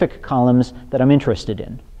specific columns that I'm interested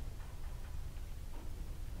in.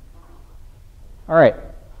 All right,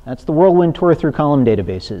 that's the whirlwind tour through column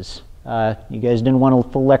databases. You guys didn't want a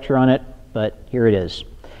full lecture on it, but here it is.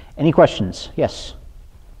 Any questions? Yes?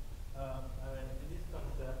 In this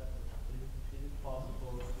concept, is it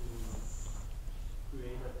possible to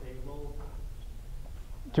create a table?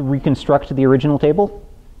 To reconstruct the original table?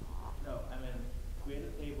 No, create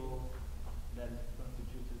a table that is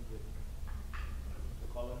constituted with the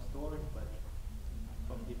column storage, but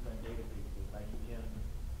from different databases. Like you can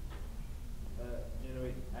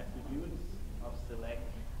generate attributes of select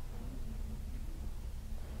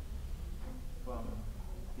from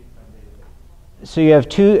different databases. So you have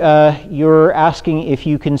two, you're asking if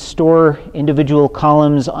you can store individual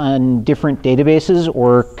columns on different databases,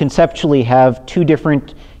 or conceptually have two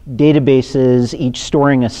different databases, each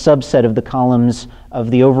storing a subset of the columns of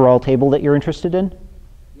the overall table that you're interested in?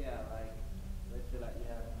 Yeah, like, let's say like you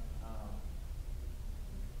have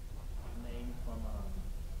name from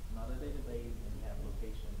another database, and you have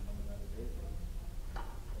location from another database.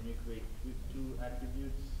 And you create two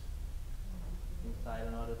attributes inside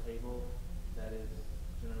another table that is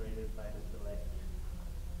generated by the select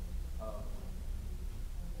of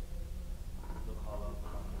the column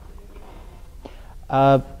from the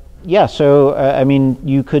database. Yeah, so I mean,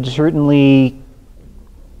 you could certainly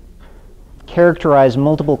characterize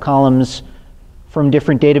multiple columns from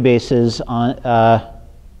different databases on,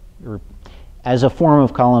 or as a form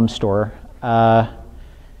of column store. I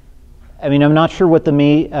mean, I'm not sure what the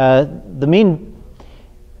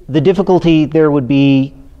difficulty there would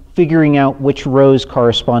be figuring out which rows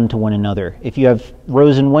correspond to one another. If you have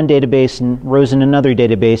rows in one database and rows in another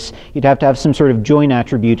database, you'd have to have some sort of join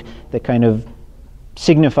attribute that kind of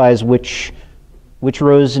signifies which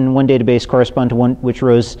rows in one database correspond to which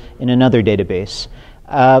rows in another database.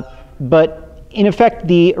 But in effect,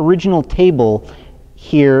 the original table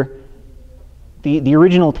here, the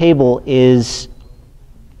original table is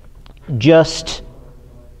just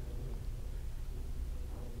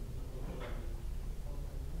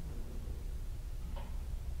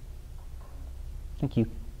thank you.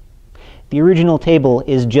 The original table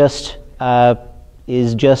is just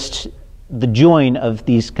the join of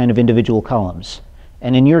these kind of individual columns.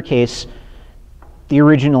 And in your case, the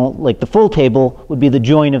original, like the full table, would be the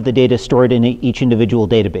join of the data stored in each individual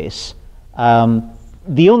database.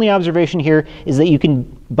 The only observation here is that you can,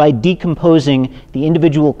 by decomposing the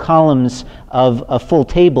individual columns of a full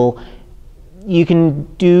table, you can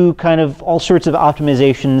do kind of all sorts of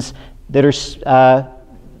optimizations that are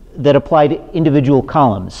that apply to individual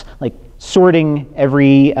columns, like sorting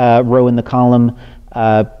every row in the column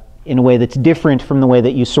in a way that's different from the way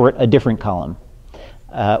that you sort a different column.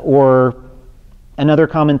 Or another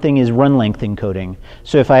common thing is run length encoding.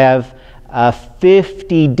 So if I have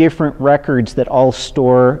 50 different records that all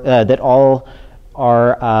store, that all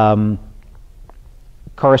are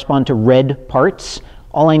correspond to red parts,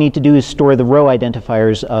 all I need to do is store the row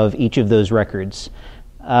identifiers of each of those records.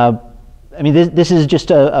 I mean, this is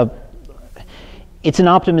just it's an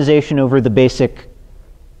optimization over the basic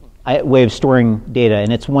way of storing data,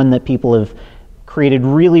 and it's one that people have created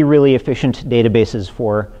really, really efficient databases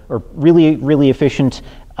for, or really, really efficient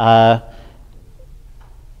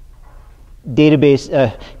databases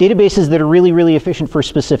that are really, really efficient for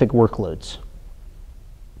specific workloads.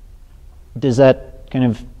 Does that kind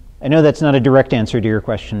of, I know that's not a direct answer to your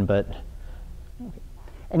question, but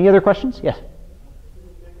any other questions? Yes.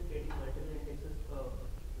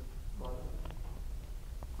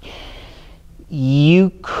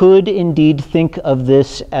 You could indeed think of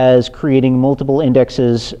this as creating multiple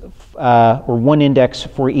indexes or one index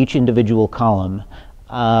for each individual column.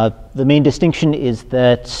 The main distinction is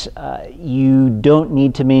that you don't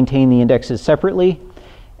need to maintain the indexes separately,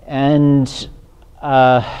 and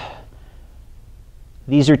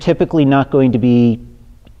these are typically not going to be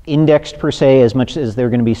indexed per se as much as they're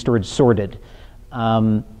going to be stored sorted,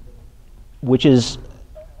 which is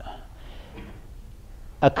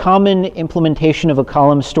a common implementation of a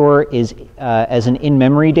column store is as an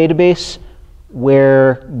in-memory database,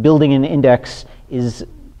 where building an index is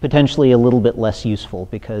potentially a little bit less useful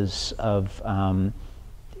because of an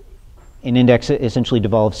index essentially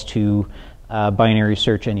devolves to binary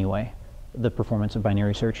search anyway, the performance of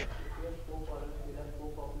binary search.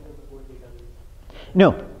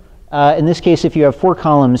 No. In this case, if you have 4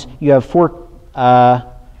 columns, you have four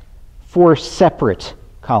separate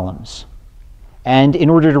columns. And in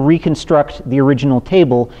order to reconstruct the original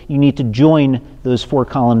table, you need to join those 4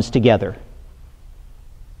 columns together.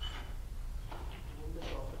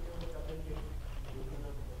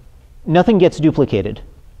 Nothing gets duplicated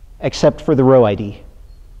except for the row ID.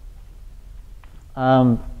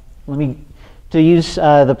 To use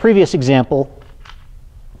the previous example,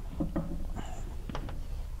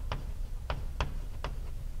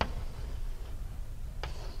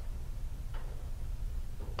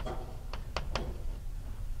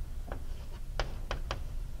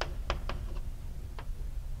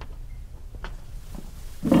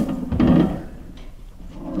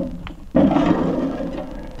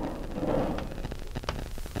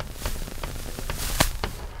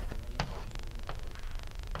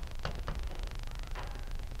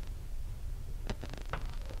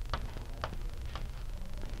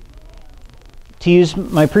 to use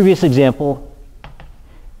my previous example,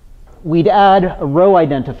 we'd add a row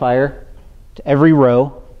identifier to every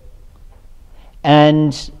row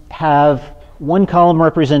and have one column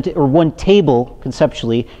represented, or one table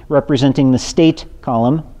conceptually representing the state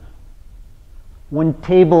column, one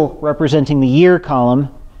table representing the year column,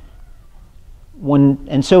 one,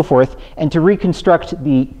 and so forth. And to reconstruct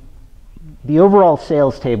the overall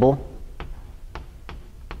sales table,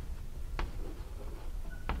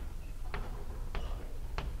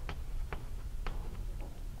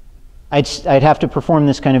 I'd have to perform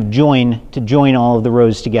this kind of join to join all of the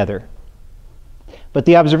rows together. But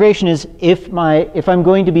the observation is, if I'm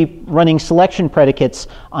going to be running selection predicates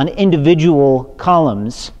on individual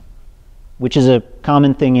columns, which is a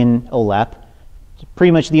common thing in OLAP, it's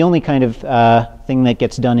pretty much the only kind of thing that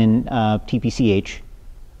gets done in TPCH,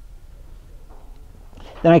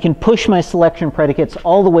 then I can push my selection predicates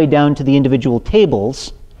all the way down to the individual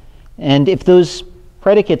tables. And if those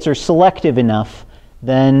predicates are selective enough,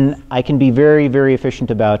 then I can be very, very efficient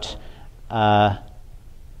about, I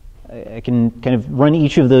can kind of run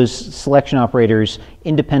each of those selection operators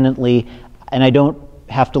independently, and I don't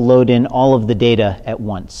have to load in all of the data at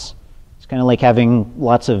once. It's kind of like having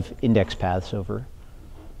lots of index paths over.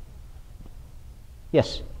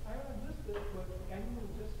 Yes? I have missed this, but can you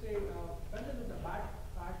just say when is it a bad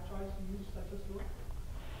choice to use such a store?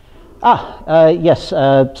 Yes.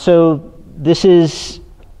 So this is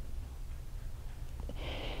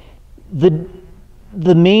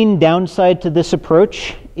the main downside to this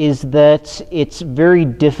approach is that it's very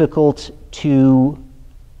difficult to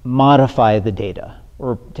modify the data,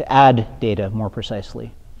 or to add data more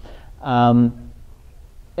precisely.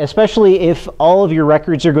 Especially if all of your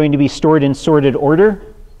records are going to be stored in sorted order,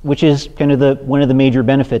 which is kind of one of the major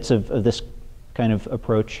benefits of this kind of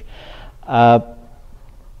approach.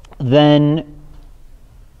 Then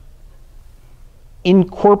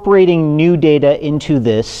incorporating new data into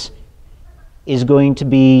this is going to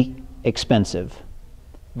be expensive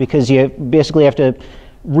because you basically have to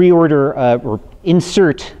reorder or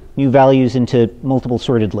insert new values into multiple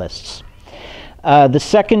sorted lists. The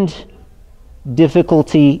second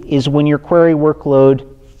difficulty is when your query workload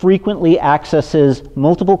frequently accesses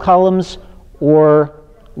multiple columns or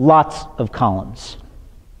lots of columns.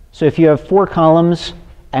 So if you have 4 columns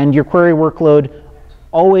and your query workload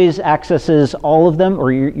always accesses all of them,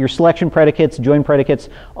 or your selection predicates, join predicates,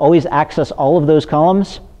 always access all of those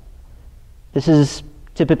columns, this is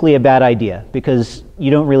typically a bad idea because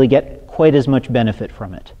you don't really get quite as much benefit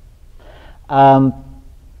from it.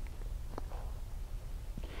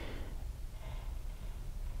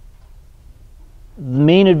 The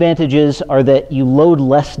main advantages are that you load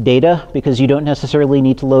less data because you don't necessarily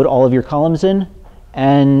need to load all of your columns in,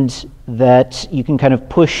 and that you can kind of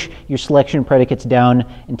push your selection predicates down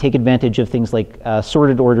and take advantage of things like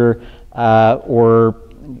sorted order or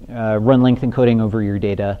run length encoding over your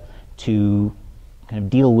data to kind of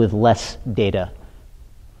deal with less data.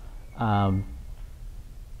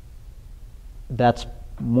 That's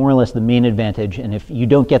more or less the main advantage, and if you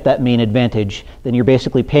don't get that main advantage, then you're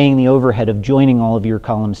basically paying the overhead of joining all of your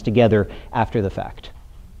columns together after the fact.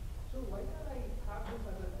 So why can't I have this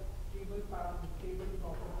as a table property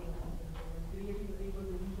and relating the table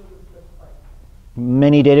to each of the specified?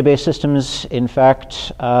 Many database systems, in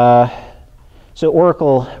fact, so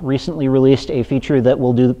Oracle recently released a feature that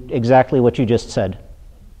will do exactly what you just said.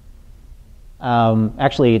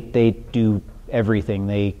 Actually, they do everything.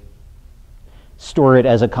 They store it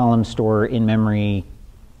as a column store in memory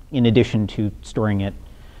in addition to storing it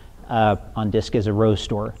on disk as a row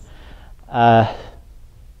store. Yeah,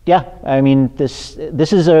 I mean, this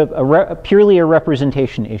is purely a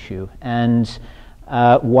representation issue. And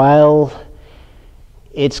while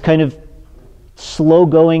it's kind of slow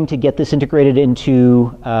going to get this integrated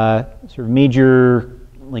into sort of major,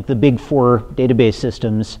 like the big 4 database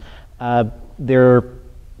systems, there are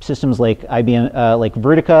systems like IBM, like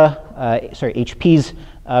Vertica, HP's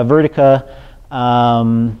Vertica.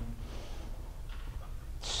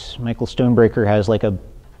 Michael Stonebreaker has like a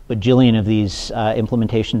bajillion of these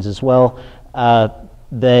implementations as well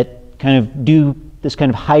that kind of do this kind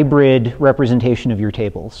of hybrid representation of your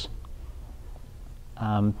tables.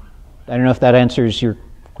 I don't know if that answers your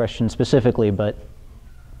question specifically, but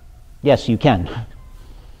yes, you can.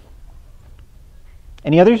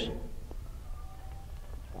 Any others?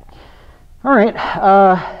 All right.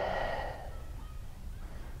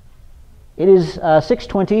 It is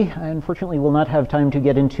 6:20. I unfortunately will not have time to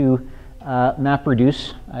get into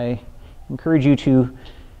MapReduce. I encourage you to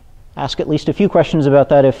ask at least a few questions about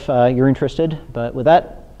that if you're interested. But with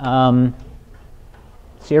that,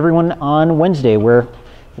 see everyone on Wednesday, where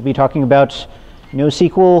we'll be talking about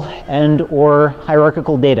NoSQL and/or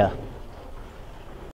hierarchical data.